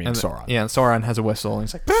character, I mean And Sauron. Yeah, and Sauron has a whistle, and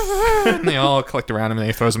he's like, and they all collect around him, and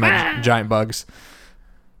he throws them at giant bugs.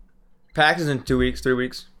 PAX is in 2 weeks, 3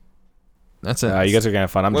 weeks. That's it. You guys are gonna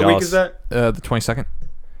have fun. I'm What jealous. week is that? The 22nd.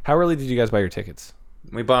 How early did you guys buy your tickets?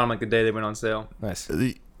 We bought them like the day they went on sale. Nice.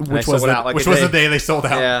 Which sold was the, out like which a was day. the day they sold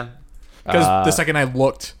out. Yeah. Because the second I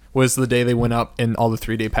looked was the day they went up, and all the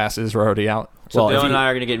 3-day passes were already out. So Well, if Dylan you- and I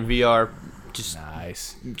are gonna get VR. Just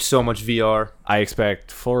Nice. so much VR. I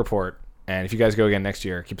expect full report. And if you guys go again next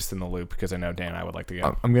year, keep us in the loop because I know Dan and I would like to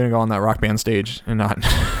go. I'm gonna go on that Rock Band stage and not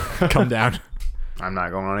come down. I'm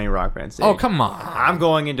not going on any Rock Band stage. Oh, come on. I'm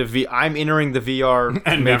going into I'm entering the VR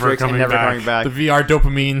And never matrix and coming never back. coming back. The VR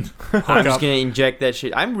dopamine I'm hookup. just gonna inject that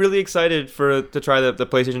shit. I'm really excited to try the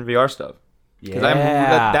PlayStation VR stuff.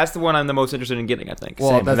 Yeah. That's the one I'm the most interested in getting. I think.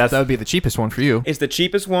 Well, Same, that would be the cheapest one for you. It's the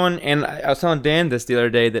cheapest one, and I was telling Dan this the other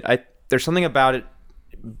day that there's something about it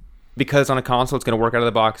because it's on a console, it's gonna work out of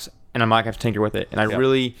the box, and I'm not gonna have to tinker with it. And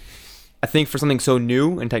I think for something so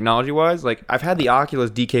new and technology-wise, like I've had the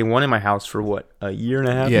Oculus DK1 in my house for a year and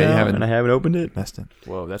a half Yeah, you now, haven't- and I haven't opened it. Messed it.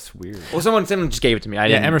 Whoa, that's weird. Well, someone just gave it to me. I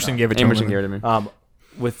didn't. Emerson gave it to Emerson him. gave it to me.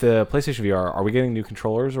 With the PlayStation VR, are we getting new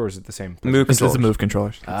controllers or is it the same? Move It's controllers. the Move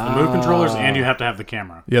controllers. The move controllers, and you have to have the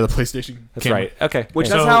camera. Yeah, the PlayStation. That's camera. right. Okay. Which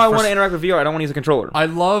Yeah. that's So how I for want to s- interact with VR. I don't want to use a controller. I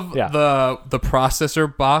love Yeah. the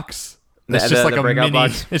processor box. It's The- just the- like the a breakout mini.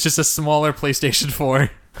 box. It's just a smaller PlayStation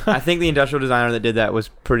 4. I think the industrial designer that did that was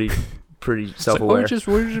pretty pretty It's like, self-aware. we'll just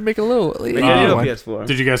make a little. Make it a one. PS4.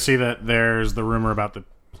 Did you guys see that there's the rumor about the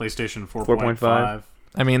PlayStation 4.5?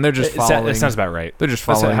 I mean, they're just following. It sounds about right. They're just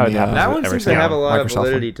That's following how it the, happens. That one every seems to single have a lot of Microsoft one.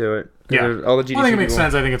 validity to it. 'Cause Yeah. there's all the GDC Well, I think it makes people-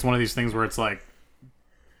 sense. I think it's one of these things where it's like,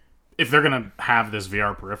 if they're gonna have this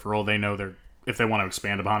VR peripheral, they know if they want to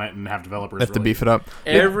expand upon it and have developers They have to really- beef it up.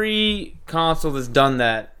 Every console that's done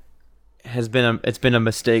that has been a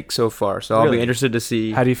mistake so far. So I'll Really? be interested to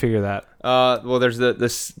see. How do you figure that? Well, there's the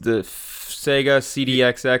Sega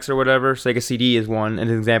CDXX or whatever. Sega CD is one, an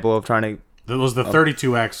example of trying to. It was the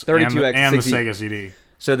 32X, 32X, and the 60. Sega CD.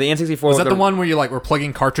 So the N64 Was that the one where you like were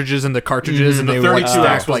plugging cartridges into cartridges and The they were like 32X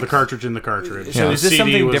stacked, was like the cartridge in the cartridge. Yeah. So The is this CD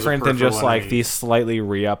something was a different than just peripheral like and the slightly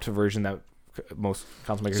re-upped version that most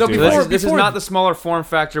console makers So do? before- Like, this is before- not the smaller form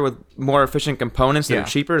factor with more efficient components that Yeah. are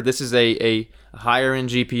cheaper. This is a higher end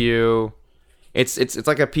GPU. It's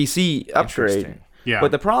like a PC upgrade. Interesting. Yeah.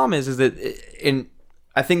 But the problem is that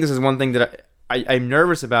I think this is one thing that I'm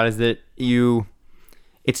nervous about is that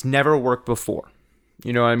it's never worked before.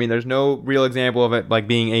 You know what I mean? There's no real example of it like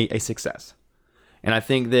being a success. And I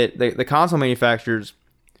think that the console manufacturers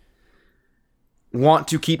want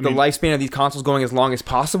to keep the lifespan of these consoles going as long as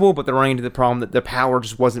possible, but they're running into the problem that the power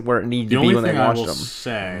just wasn't where it needed the to be only when they thing I launched will them.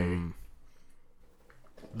 say,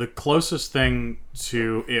 the closest thing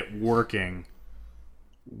to it working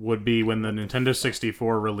would be when the Nintendo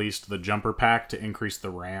 64 released the jumper pack to increase the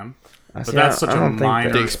RAM. But See, that's such I a don't think minor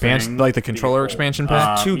that- the expansion, thing. like the controller expansion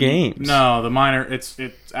pack. two games. No, the minor. It's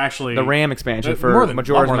actually The RAM expansion more for than-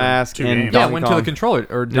 Majora's more than Mask 2 and games. Yeah, Donkey it went Kong. to the controller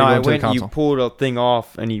or did No, it it go to the went. You console? pulled a thing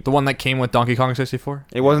off, and you. The one that came with Donkey Kong 64.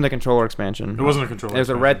 It wasn't a controller expansion. It wasn't a controller. It was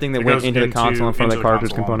a red thing that It went goes into the console in front of the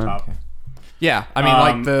cartridge console on component. top. Yeah, I mean,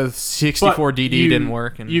 like the But 64 DD didn't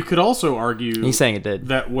work, and you could also argue He's saying it did.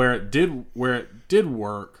 that where it did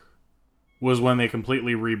work was when they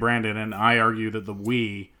completely rebranded, and I argue that the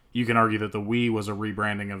Wii. You can argue that the Wii was a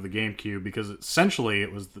rebranding of the GameCube because essentially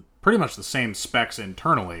it was pretty much the same specs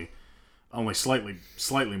internally, only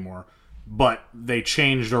slightly more, but they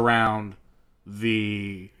changed around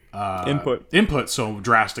the input so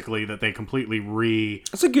drastically that they completely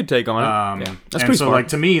That's a good take on it. That's and pretty so smart. like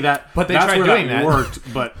to me that But they that's tried where doing that that.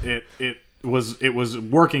 worked, but it was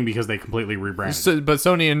working because they completely rebranded. But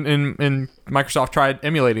Sony and Microsoft tried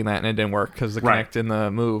emulating that, and it didn't work because the Right. Kinect and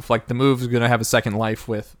the Move, like the Move, is going to have a second life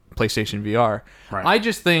with PlayStation VR. Right. I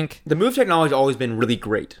just think The Move technology's always been really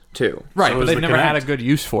great too. right, So but is they've the never had a Kinect. good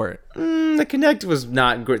use for it. The Kinect was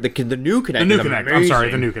not great. The new Kinect. the new is Kinect. I'm sorry,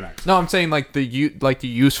 the amazing. new Kinect. No, I'm saying like the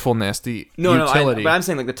usefulness, the No, utility. but I'm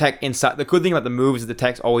saying like the tech inside. The good thing about the Move is the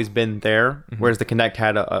tech's always been there, whereas the Kinect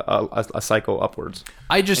had a cycle upwards.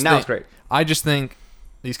 I just And now think, it's great. I just think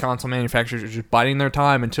these console manufacturers are just biding their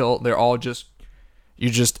time until they're all just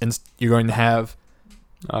you're going to have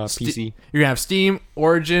PC. you're gonna have Steam,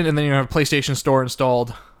 Origin, and then you're gonna have PlayStation Store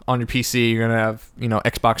installed on your PC. You're gonna have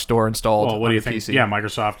Xbox Store installed. Well, what on do you your think? PC. Yeah,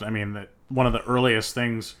 Microsoft. I mean, one of the earliest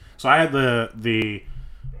things. So I had the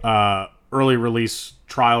early release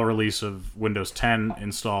trial release of Windows 10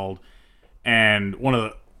 installed, and one of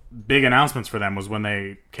the big announcements for them was when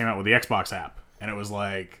they came out with the Xbox app, and it was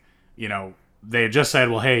like, they had just said,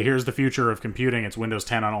 well, hey, here's the future of computing. It's Windows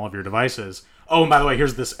 10 on all of your devices. Oh, and by the way,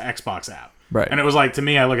 here's this Xbox app. Right. And it was like, to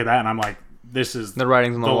me, I look at that and I'm like, this is The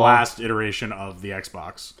writing's on the wall. last iteration of the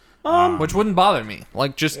Xbox. Which wouldn't bother me.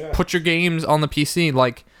 Like, just put your games on the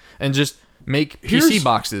PC, and just make PC Here's-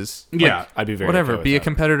 boxes. Like, Yeah. I'd be very whatever. okay with Be a that.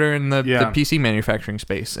 competitor in the Yeah. PC manufacturing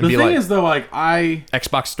space, and The be thing like is, though, like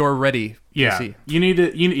Xbox Store ready. Yeah, PC. you need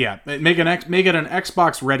to. Make it an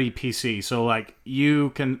Xbox ready PC. So like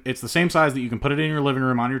you can, it's the same size that you can put it in your living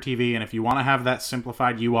room on your TV. And if you want to have that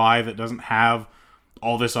simplified UI that doesn't have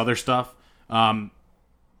all this other stuff,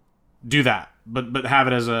 do that. But have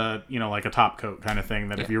it as a like a top coat kind of thing.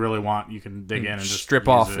 That if you really want, you can dig in and just Strip use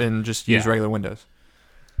off it. and just use Yeah. regular Windows.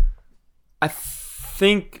 I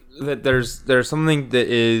think that there's something that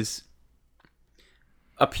is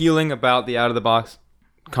appealing about the out of the box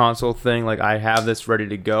console thing. Like I have this ready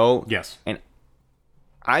to go. Yes. And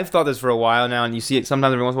I've thought this for a while now, and you see it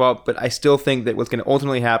sometimes every once in a while. But I still think that what's going to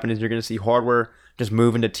ultimately happen is you're going to see hardware just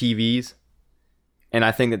move into TVs, and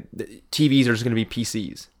I think that the TVs are just going to be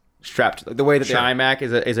PCs strapped. Like the way that Sure. the iMac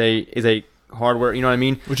is a hardware. You know what I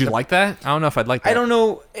mean? Would you like that? I don't know if I'd like that. I don't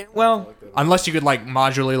know. Well, Unless you could like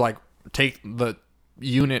modularly take the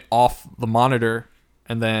unit off the monitor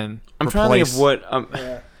and then I'm trying to think of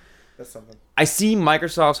what. That's something. I see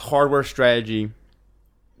Microsoft's hardware strategy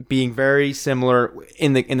being very similar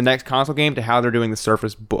in the next console game to how they're doing the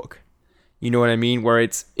Surface Book. You know what I mean? Where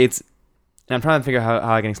it's and I'm trying to figure out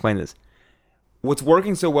how I can explain this. What's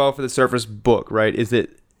working so well for the Surface Book, right, is that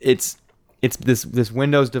it's it's this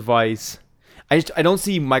Windows device. I don't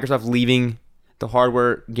see Microsoft leaving the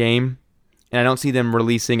hardware game, and I don't see them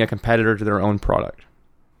releasing a competitor to their own product.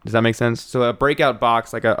 Does that make sense? So a breakout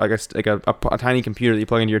box, like a tiny computer that you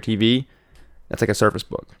plug into your TV, that's like a Surface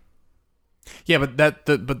Book. Yeah,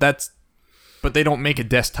 but they don't make a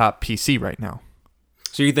desktop PC right now.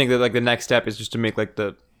 So you think that like the next step is just to make like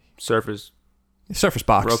the Surface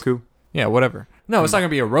Box. Roku? Yeah, whatever. No, it's not going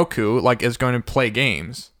to be a Roku. Like, it's going to play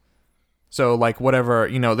games. So, like, whatever,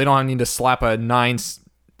 they don't need to slap a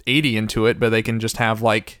 980 into it, but they can just have,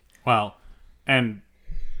 like... Well, and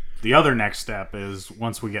the other next step is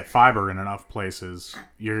once we get fiber in enough places,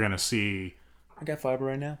 you're going to see... I got fiber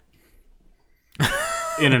right now.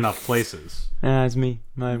 In enough places. Yeah, it's me.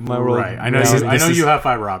 My role. Right. I know you have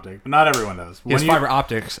fiber optic, but not everyone does. It's fiber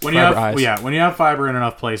optics. When you have fiber in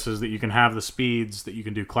enough places that you can have the speeds that you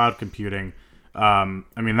can do cloud computing,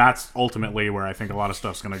 that's ultimately where I think a lot of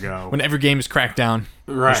stuff's going to go. When every game is cracked down.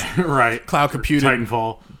 Right. Cloud computing.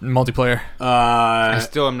 Titanfall. Multiplayer. I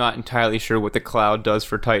still am not entirely sure what the cloud does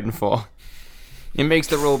for Titanfall. It makes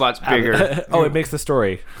the robots bigger. It makes the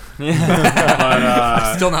story.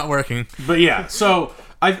 But, still not working. But yeah, so...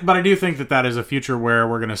 I do think that is a future where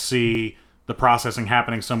we're going to see the processing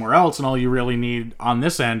happening somewhere else, and all you really need on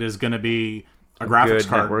this end is going to be a graphics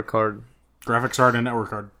card, network card, graphics card, and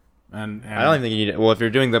network card. And I don't even think you need it. Well, if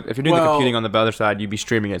you're doing the computing on the other side, you'd be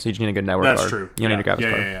streaming it, so you just need a good network card. That's true. You don't need a graphics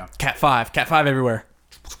card. Yeah. Cat 5 everywhere.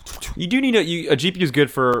 You do need a GPU is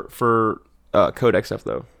good for codec stuff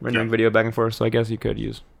though, rendering video back and forth. So I guess you could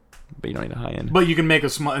use, but you don't need a high end. But you can make a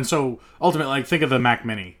small, and so ultimately, like think of the Mac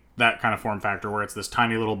Mini. That kind of form factor where it's this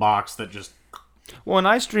tiny little box that just... Well, and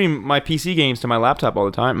I stream my PC games to my laptop all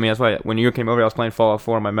the time. I mean, that's why when you came over, I was playing Fallout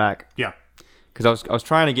 4 on my Mac. Yeah. Because I was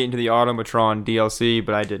trying to get into the Automatron DLC,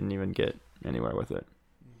 but I didn't even get anywhere with it.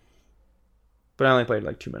 But I only played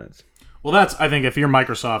like 2 minutes. Well, I think if you're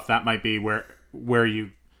Microsoft, that might be where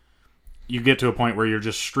you get to a point where you're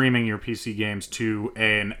just streaming your PC games to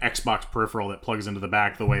an Xbox peripheral that plugs into the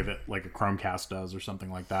back the way that like a Chromecast does or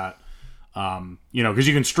something like that. Because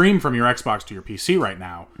you can stream from your Xbox to your PC right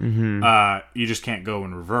now. Mm-hmm. You just can't go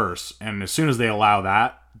in reverse. And as soon as they allow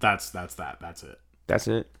that, that's it. That's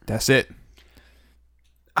it. That's it.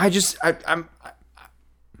 I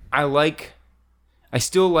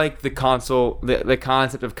still like the console, the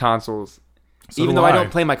concept of consoles. So even do though I I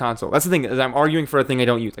don't play my console. That's the thing, is I'm arguing for a thing I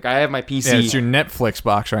don't use. Like, I have my PC. Yeah, it's your Netflix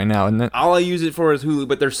box right now, isn't it? All I use it for is Hulu,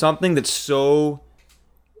 but there's something that's so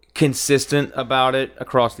consistent about it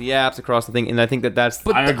across the apps, across the thing, and I think that's...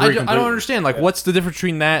 But I don't understand. Like, what's the difference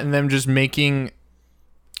between that and them just making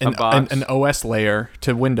an OS layer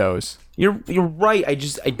to Windows? You're right. I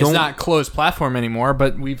don't... It's not closed platform anymore,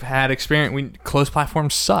 but we've had experience... Closed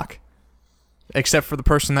platforms suck. Except for the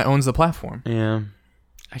person that owns the platform. Yeah.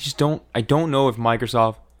 I don't know if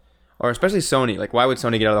Microsoft, or especially Sony, like, why would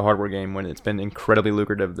Sony get out of the hardware game when it's been incredibly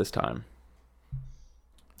lucrative this time?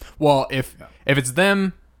 Well, if it's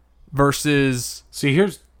them versus...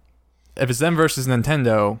 if it's them versus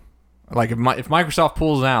Nintendo, like, if Microsoft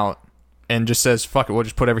pulls out and just says, fuck it, we'll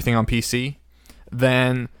just put everything on PC,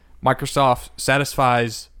 then Microsoft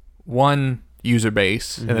satisfies one user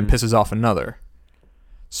base and then pisses off another.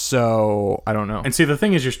 So, I don't know. And see, the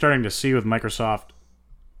thing is, you're starting to see with Microsoft,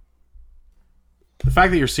 the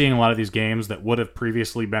fact that you're seeing a lot of these games that would have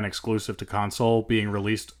previously been exclusive to console being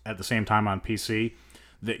released at the same time on PC,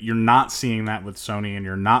 that you're not seeing that with Sony and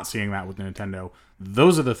you're not seeing that with Nintendo.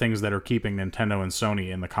 Those are the things that are keeping Nintendo and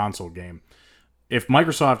Sony in the console game. If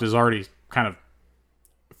Microsoft is already kind of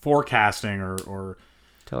forecasting or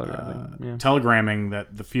telegramming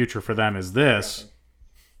that the future for them is this,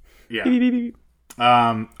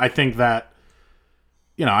 I think that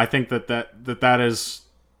that is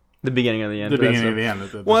the beginning of the end. The beginning of the end.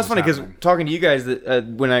 Well, that's funny because talking to you guys,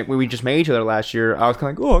 when we just met each other last year, I was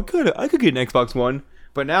kind of like, oh, I could get an Xbox One.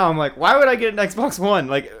 But now I'm like, why would I get an Xbox One?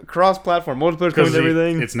 Like, cross-platform, multiplayer, coming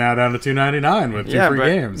everything. It's now down to $2.99 with two free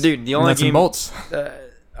games. Dude, the only nuts and bolts.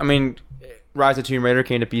 Rise of Tomb Raider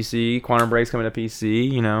came to PC. Quantum Break's coming to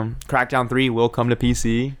PC. Crackdown 3 will come to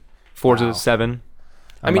PC. Forza 7.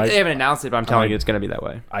 They haven't announced it, but I'm telling you, it's going to be that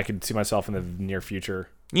way. I could see myself in the near future.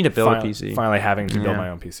 You need to build a PC. Finally having to build my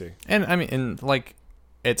own PC. And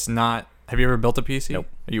it's not... Have you ever built a PC? Nope.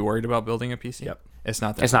 Are you worried about building a PC? Yep. It's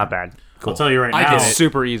not that It's not bad. Cool. I'll tell you right now. It's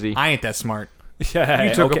super easy. I ain't that smart. Yeah,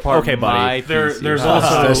 you took apart my buddy. PC. There's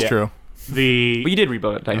also... That's true. But you did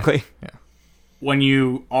rebuild it, technically. Yeah. When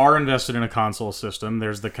you are invested in a console system,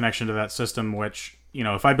 there's the connection to that system, which,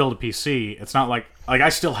 if I build a PC, it's not like I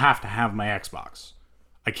still have to have my Xbox.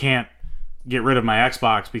 I can't get rid of my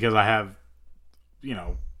Xbox because I have,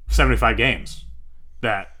 75 games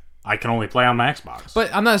that I can only play on my Xbox.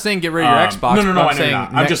 But I'm not saying get rid of your Xbox. No, but I'm I know saying you're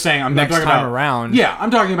not. I'm just saying I'm next talking time about, around. Yeah,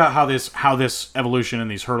 I'm talking about how this evolution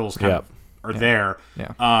and these hurdles kind of are there.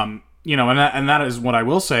 Yeah. You know, and that is what I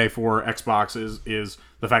will say for Xbox is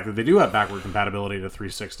the fact that they do have backward compatibility to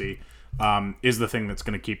 360 is the thing that's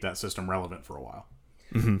going to keep that system relevant for a while.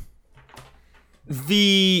 Mm-hmm.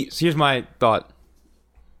 So here's my thought.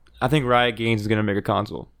 I think Riot Games is going to make a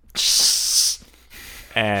console.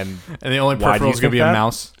 And the only why do peripheral you is going to be think a that?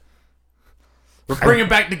 mouse. We're bringing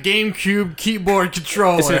back the GameCube keyboard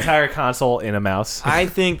controller. it's an entire console in a mouse. I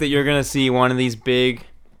think that you're going to see one of these big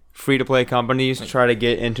free-to-play companies try to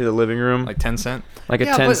get into the living room. like Tencent. Like a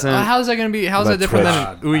Yeah, Tencent. but how's that going to be? How's But that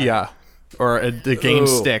different Twitch. than Ouya or the Game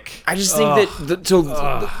Stick? I just think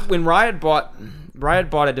that when Riot bought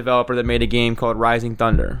a developer that made a game called Rising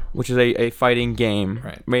Thunder, which is a fighting game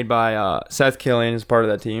Right. made by Seth Killian is part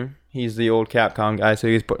of that team. He's the old Capcom guy, so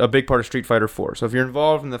he's a big part of Street Fighter 4. So if you're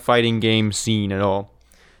involved in the fighting game scene at all,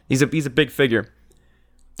 he's a big figure.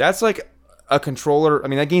 That's like a controller. I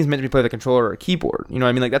mean, that game's meant to be played with a controller or a keyboard. You know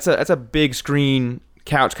what I mean? Like that's a big screen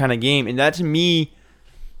couch kind of game, and that to me,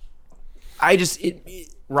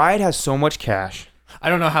 Riot has so much cash. I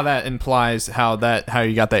don't know how that implies how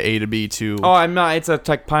you got that A to B to. Oh, I'm not. It's a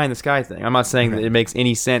like pie in the sky thing. I'm not saying that it makes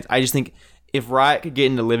any sense. I just think if Riot could get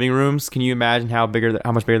into living rooms, can you imagine how much bigger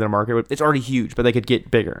their market would? It's already huge, but they could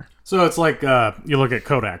get bigger. So it's like you look at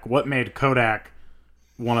Kodak. What made Kodak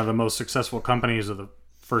one of the most successful companies of the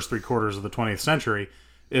first 3/4 of the 20th century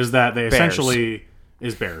is that they essentially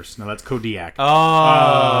is Bears. No, that's Kodiak. it's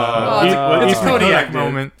a Kodiak did,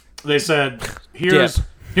 moment. They said, here's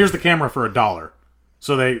the camera for $1.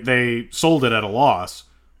 So they sold it at a loss,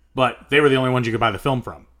 but they were the only ones you could buy the film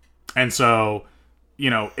from. And so, you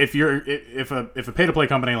know, if a pay-to-play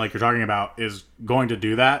company like you're talking about is going to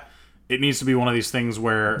do that, it needs to be one of these things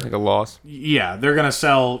where, Like a loss. yeah, they're going to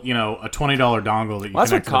sell, you know, a $20 dongle that you Well,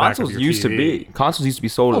 that's what connect to the back of consoles your used to TV. be. Consoles used to be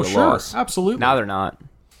sold Oh, at a sure, loss. absolutely. Now they're not.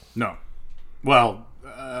 No. Well,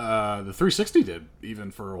 the 360 did,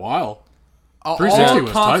 even for a while. All 360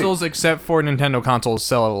 was consoles except for Nintendo consoles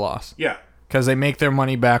sell at a loss Yeah. because they make their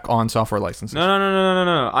money back on software licenses.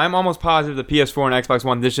 No. I'm almost positive the PS4 and Xbox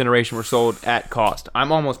One this generation were sold at cost.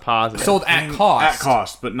 I'm almost positive. Sold at cost. At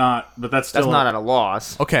cost, but that's still... That's not at a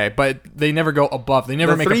loss. Okay, but they never go above. They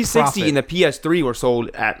never The make 360 a and profit. the PS3 were sold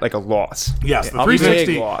at like a loss. Yes, the A big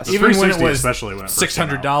 360... loss. the Even when it 360 was especially when it first came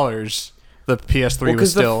out. $600, the PS3 was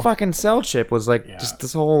Because still... the fucking cell chip was like Yeah. just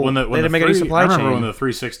this whole. When they the didn't make any supply I remember chain. when the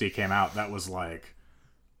 360 came out, that was like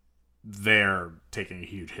they're taking a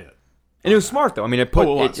huge hit. And it was smart though. I mean, it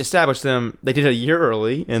was. established them. They did it a year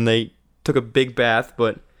early, and they took a big bath.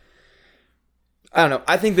 But I don't know.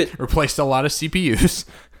 I think that replaced a lot of CPUs.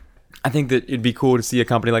 it'd be cool to see a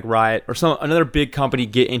company like Riot or another big company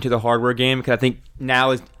get into the hardware game. Because I think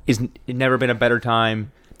now is never been a better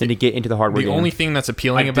time than to get into the hardware The game. only thing that's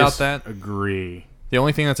appealing about that... Agree. The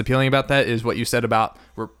only thing that's appealing about that is what you said about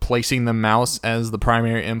replacing the mouse as the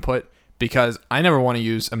primary input, because I never want to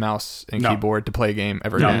use a mouse and No. keyboard to play a game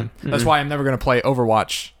ever No. again. That's why I'm never going to play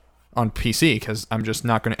Overwatch on PC, because I'm just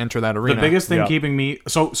not going to enter that The arena. biggest thing Yeah. keeping me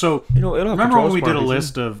so it'll have remember when controls we for did a PC?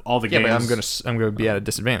 list of all the yeah, games. but I'm going to be at a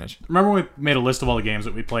disadvantage. Remember when we made a list of all the games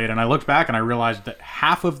that we played, and I looked back and I realized that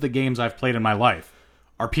half of the games I've played in my life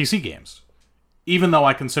are PC games, even though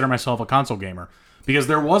I consider myself a console gamer. Because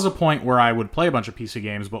there was a point where I would play a bunch of PC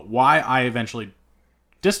games, but why I eventually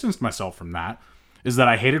distanced myself from that is that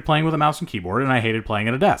I hated playing with a mouse and keyboard, and I hated playing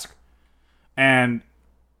at a desk. And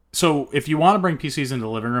so if you want to bring PCs into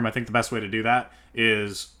the living room, I think the best way to do that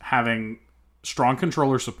is having strong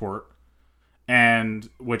controller support, and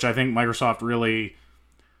which I think Microsoft really...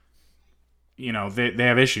 You know, they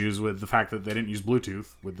have issues with the fact that they didn't use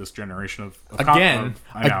Bluetooth with this generation of Again.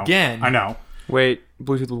 I know. Wait,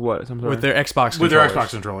 Bluetooth with what? I'm sorry. With their Xbox With their controllers.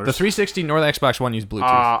 Xbox controllers. The 360 nor the Xbox One use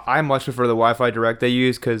Bluetooth. I much prefer the Wi-Fi Direct they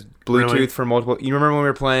use because Bluetooth Really? for multiple. You remember when we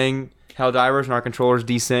were playing Helldivers and our controllers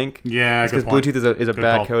desync? Yeah, because good point. Bluetooth is a Good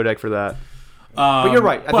bad call. codec for that. But you're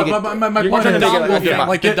right. I think but my you're point trying is, to make it dongle, okay, fine.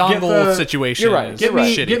 like the Get dongle the- situation. You're right. is Get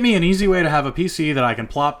me- shitty. Get me an easy way to have a PC that I can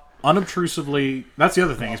plop unobtrusively. That's the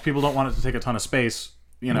other thing, is people don't want it to take a ton of space.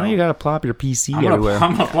 You know, Now you gotta plop your PC I'm everywhere.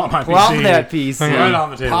 gonna plop my Plop PC that PC. right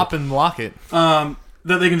on the table. Pop and lock it. That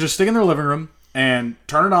they can just stick in their living room and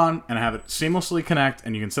turn it on and have it seamlessly connect,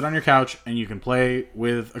 and you can sit on your couch and you can play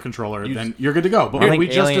with a controller. Then you're good to go. But I what think we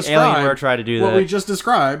just Alienware described, tried to do what that. we just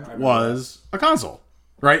described was a console,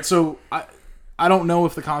 right? So I don't know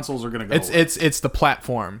if the consoles are going to go. It's the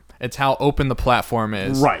platform. It's how open the platform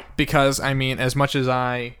is. Right. Because I mean, as much as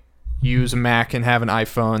I use a Mac and have an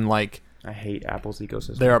iPhone, like I hate Apple's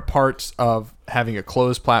ecosystem. there are parts of having a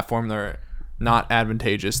closed platform that not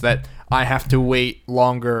advantageous. That I have to wait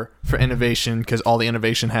longer for innovation because all the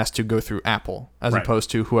innovation has to go through Apple as Right. opposed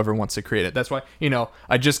to whoever wants to create it. That's why,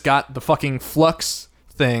 I just got the fucking Flux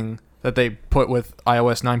thing that they put with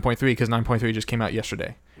iOS 9.3 because 9.3 just came out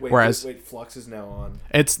yesterday. Whereas Flux is now on,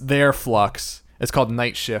 it's their Flux. It's called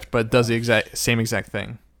Night Shift, but it does the same exact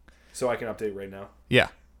thing. so I can update right now. Yeah.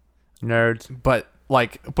 Nerds. But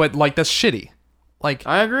that's shitty. Like,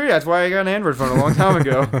 I agree. That's why I got an Android phone a long time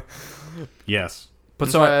ago. Yes. but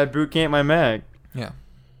That's so why I boot camp my Mac. yeah.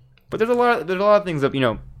 But there's a lot of things that,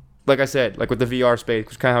 like I said, like with the VR space,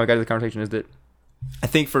 which is kind of how I got to the conversation, is that I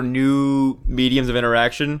think for new mediums of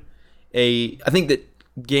interaction, I think that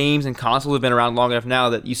games and consoles have been around long enough now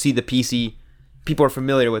that you see the PC, people are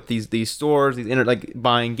familiar with these stores, like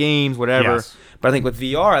buying games, whatever. Yes. But I think with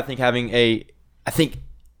VR, I think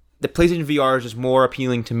the PlayStation VR is just more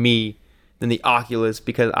appealing to me than the Oculus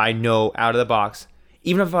because I know out of the box,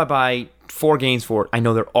 even if I buy 4 games for it, I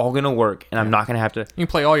know they're all going to work and I'm not going to have to. You can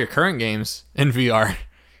play all your current games in VR.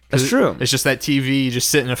 That's true. It's just that TV, you just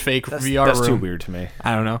sit in a fake VR That's room. too weird to me.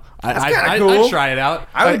 I don't know. kinda I'd cool. try it out.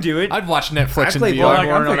 I would do it. I'd watch Netflix I play in VR. Like, I'm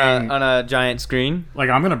Bloodborne thinking- on a giant screen. Like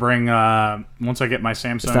I'm gonna bring once I get my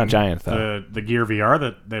Samsung. It's not giant, though. The Gear VR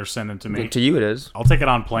that they're sending to me. To you, it is. I'll take it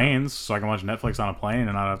on planes so I can watch Netflix on a plane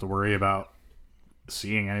and not have to worry about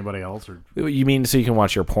seeing anybody else or. You mean so you can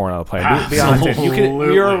watch your porn on the plane? Be honest.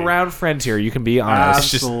 Absolutely. You're around friends here. You can be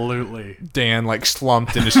honest. Absolutely. Dan like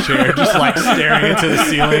slumped in his chair, just like staring into the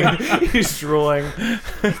ceiling. He's drooling.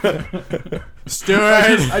 Stuart,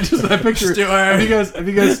 I picture. Stuart. Have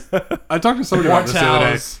you guys? I talked to somebody about this the other day.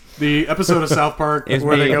 Towels. The episode of South Park It's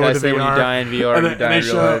where me. they go I with the say VR, when you die in VR, and you then, die and in they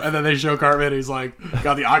real show, life. and then they show Cartman. He's like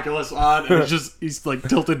got the Oculus on, and he's like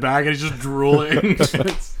tilted back, and he's just drooling.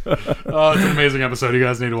 It's an amazing episode. You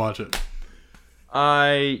guys need to watch it.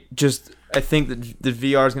 I think that the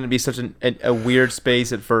VR is going to be such a weird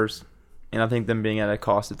space at first, and I think them being at a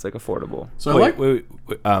cost it's like affordable. So Wait.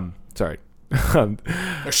 Sorry.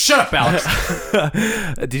 Shut up, Alex.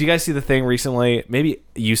 Did you guys see the thing recently? Maybe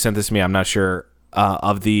you sent this to me. I'm not sure.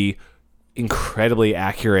 Of the incredibly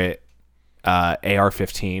accurate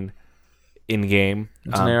AR-15 in game.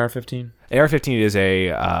 It's an AR-15. AR-15 is a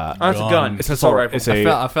It's a gun. It's an assault assault rifle. It's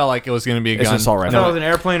I felt like it was going to be a It's gun. an assault I rifle. thought it was an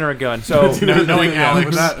airplane or a gun. So Knowing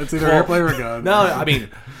Alex. It's either airplane or a gun. no, I mean,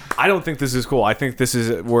 I don't think this is cool. I think this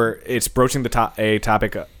is where it's broaching a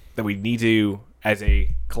topic that we need to, as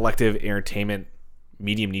a collective entertainment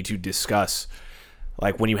medium, need to discuss.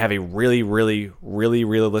 Like when you have a really, really, really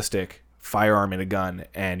realistic firearm and a gun,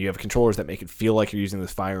 and you have controllers that make it feel like you're using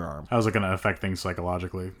this firearm. How's it going to affect things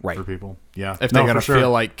psychologically for people? Yeah, If they're going to for sure.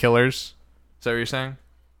 feel like killers. Is that what you're saying?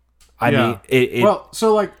 I mean, it well,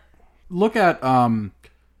 so like, look at and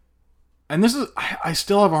this is I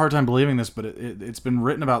still have a hard time believing this, but it's been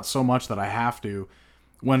written about so much that I have to.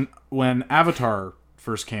 When Avatar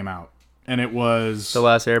first came out, and it was The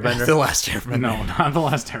Last Airbender. The Last Airbender. no, not the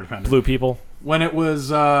Last Airbender. blue people. When it was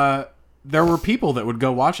there were people that would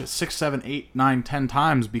go watch it 6, 7, 8, 9, 10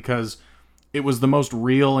 times because it was the most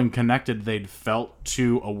real and connected they'd felt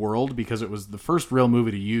to a world, because it was the first real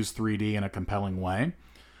movie to use 3D in a compelling way.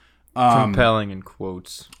 Compelling in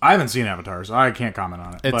quotes. I haven't seen Avatar, so I can't comment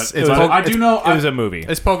on it. It's but I do know It was a movie.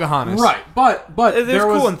 It's Pocahontas. right, but It was there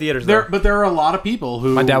cool was in theaters, there, though. but there are a lot of people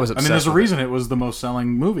who My dad was I mean, there's obsessed a with reason it was the most selling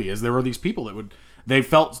movie. Is there were these people that they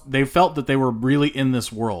felt that they were really in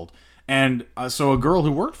this world. And so a girl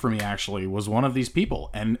who worked for me actually was one of these people,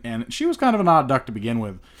 and she was kind of an odd duck to begin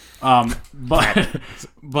with,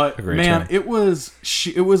 but Great man, choice.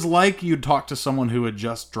 it was like you'd talk to someone who had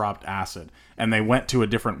just dropped acid and they went to a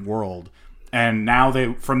different world, and now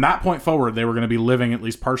from that point forward they were going to be living at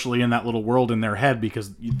least partially in that little world in their head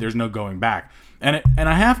because there's no going back. And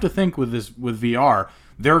I have to think with VR,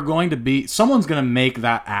 someone's going to make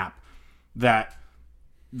that app that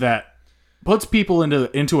puts people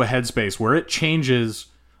into a headspace where it changes.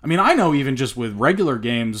 I mean, I know even just with regular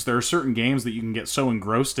games, there are certain games that you can get so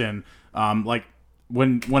engrossed in, like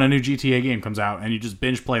when a new GTA game comes out and you just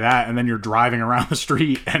binge play that, and then you're driving around the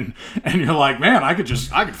street and you're like, man, I could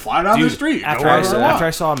fly down the street. After go I, wherever I after I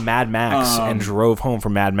want. saw Mad Max and drove home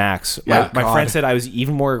from Mad Max, Yeah, my God. friend said I was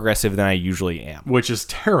even more aggressive than I usually am, Which is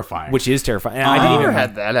terrifying. which is terrifying. And I I didn't never even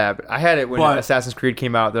had that happen. I had it when But- Assassin's Creed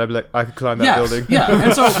came out. That I'd be like, I could climb that building. Yeah,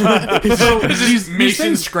 and so these Masons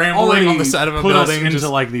things scrambling already on the side of a put us building, into just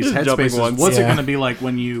like these jumping headspaces. once. What's it Yeah. going to be like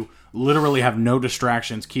when you literally have no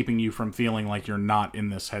distractions keeping you from feeling like you're not in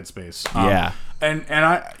this headspace? Yeah. and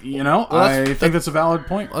I I think that's a valid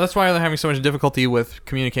point. Well, that's why they're having so much difficulty with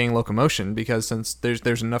communicating locomotion, because since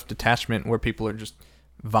there's enough detachment where people are just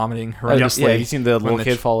vomiting horrendously. Yeah, you seen the when little they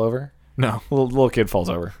kid fall over? No. Little kid falls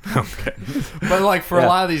over. Okay. But like for a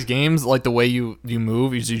lot of these games, like the way you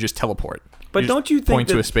move is you just teleport. But don't you think point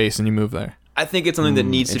to a space and you move there? I think it's something that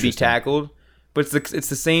needs to be interesting. tackled. But it's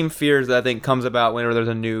the same fears that I think comes about whenever there's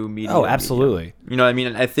a new media. Oh, absolutely. You know what I mean?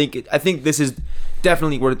 And I think this is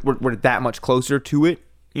definitely we're that much closer to it.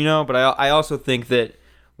 You know, but I also think that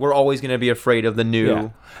we're always going to be afraid of the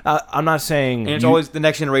new. Yeah. I'm not saying. And it's always the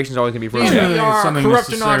next generation is always going to be afraid. Yeah. of it. think it's something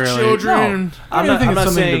corrupting our necessarily- children. I don't think I'm it's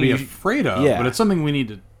not something to be saying- afraid of, Yeah. but it's something we need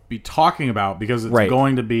to be talking about because it's Right.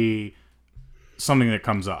 going to be something that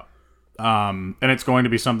comes up. And it's going to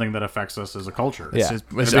be something that affects us as a culture. Yeah. In a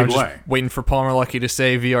I'm big just way. waiting for Palmer Luckey to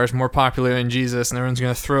say VR is more popular than Jesus, and everyone's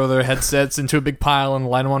going to throw their headsets into a big pile and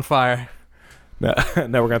light them on fire. No,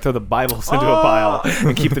 we're gonna throw the Bibles into a pile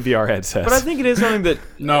and keep the VR headsets. But I think it is something that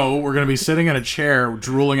No, we're going to be sitting in a chair,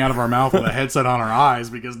 drooling out of our mouth with a headset on our eyes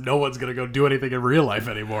because no one's going to go do anything in real life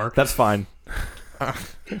anymore. that's fine.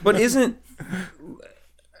 But isn't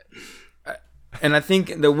and I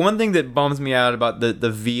think the one thing that bums me out about the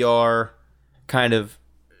VR kind of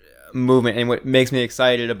movement and what makes me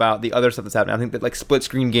excited about the other stuff that's happening, I think that like split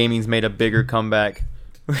screen gaming's made a bigger comeback.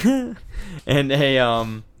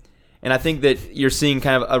 And I think that you're seeing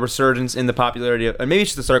kind of a resurgence in the popularity of, and maybe it's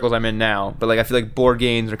just the circles I'm in now, but like I feel like board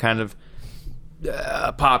games are kind of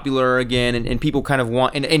popular again, and people kind of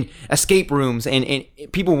want and escape rooms and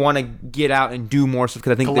people want to get out and do more stuff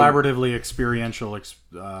because I think Collaboratively experiential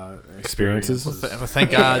Experiences? Well, thank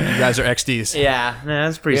God you guys are XDs. yeah,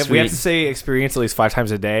 that's pretty We sweet. have to say experience at least 5 times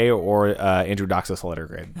a day, or Andrew docks us a letter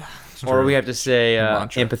grade. or we have to say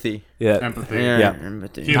Mantra. empathy. Yeah. empathy, Yeah.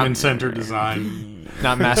 Empathy. human-centered design.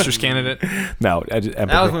 Not master's candidate. No. That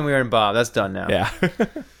was when we were in Bob. That's done now. Yeah.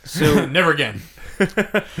 So Never again.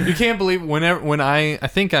 You can't believe when I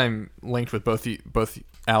think I'm linked with both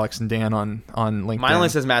Alex and Dan on LinkedIn. mine only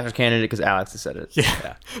says master's candidate because Alex has said it.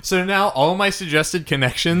 Yeah. So now all my suggested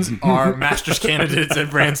connections are master's candidates at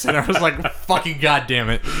Branson. I was like, fucking goddamn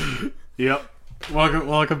it. Yep. Welcome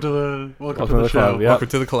to the Welcome to the show. club, yeah. Welcome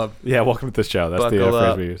to the club. Yeah, welcome to this show. That's the Buckle phrase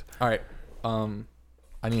up. we use. All right.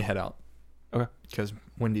 I need to head out. Okay. Because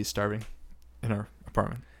Wendy's starving in our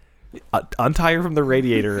apartment. Untie her from the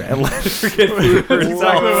radiator and let her get food for Exactly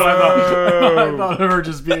herself. what I thought. I thought of her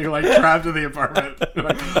just being like trapped in the apartment.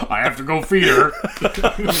 Like, I have to go feed her.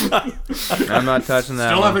 I'm not touching that.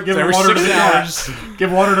 Still one. haven't given There were water to 6 the cat. hours.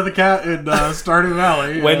 Give water to the cat in Stardew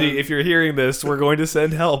Valley. Wendy, if you're hearing this, we're going to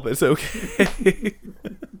send help. It's okay.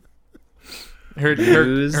 Her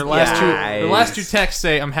last two texts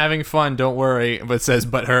say, "I'm having fun. Don't worry," but it says,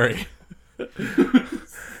 "But hurry."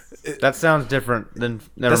 That sounds different than.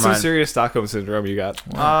 Never That's some mind. serious Stockholm syndrome you got.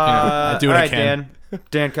 I do what I all right, can.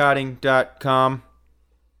 DanCotting.com.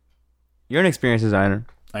 You're an experience designer.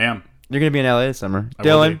 I am. You're going to be in LA this summer. I will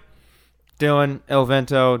Dylan. Dylan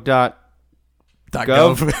Elvento.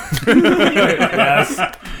 .gov.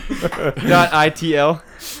 .itl.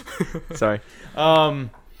 Sorry.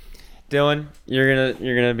 Dylan, you're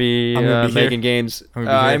gonna be, I'm gonna be making here. games, I'm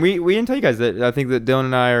gonna be and we didn't tell you guys that. I think that Dylan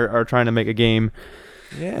and I are trying to make a game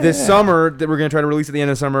Yeah. this summer that we're gonna try to release at the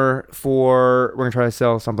end of the summer. We're gonna try to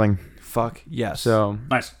sell something. Fuck yes. So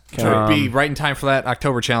Nice. So it'd be right in time for that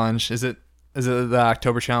October challenge. Is it the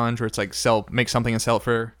October challenge where it's like make something and sell it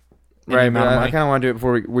for any right, amount but of I money? kind of want to do it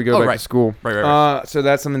before we go back right. to school. Right. So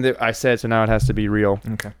that's something that I said. So now it has to be real.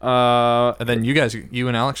 Okay. And And then you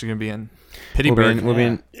and Alex are gonna be in we'll Pittsburgh.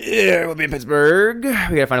 be in Pittsburgh. We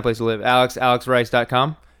gotta find a place to live.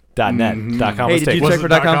 AlexRice.com. .net.com Hey, was did taken. you Was check the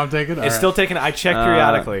for .com .com? taken? All It's right. still taken. I check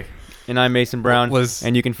periodically. And I'm Mason Brown. Was-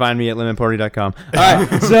 and you can find me at lemonparty.com. All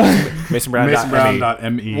right. So Mason Brown.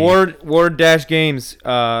 MasonBrown.me. Ward-Games.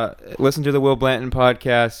 Listen to the Will Blanton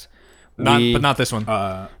podcast. But not this one.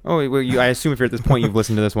 Oh, wait, I assume if you're at this point, you've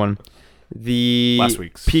listened to this one. The Last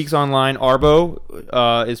week's. Peaks Online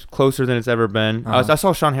Arbo is closer than it's ever been. I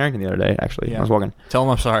saw Sean Harrington the other day, actually. Yeah. I was walking. Tell him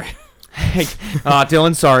I'm sorry. Hey,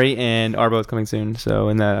 Dylan, sorry, and Arbo is coming soon. So,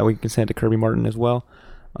 and we can send it to Kirby Martin as well.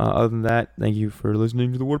 Other than that, thank you for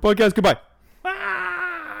listening to the Ward Podcast. Goodbye.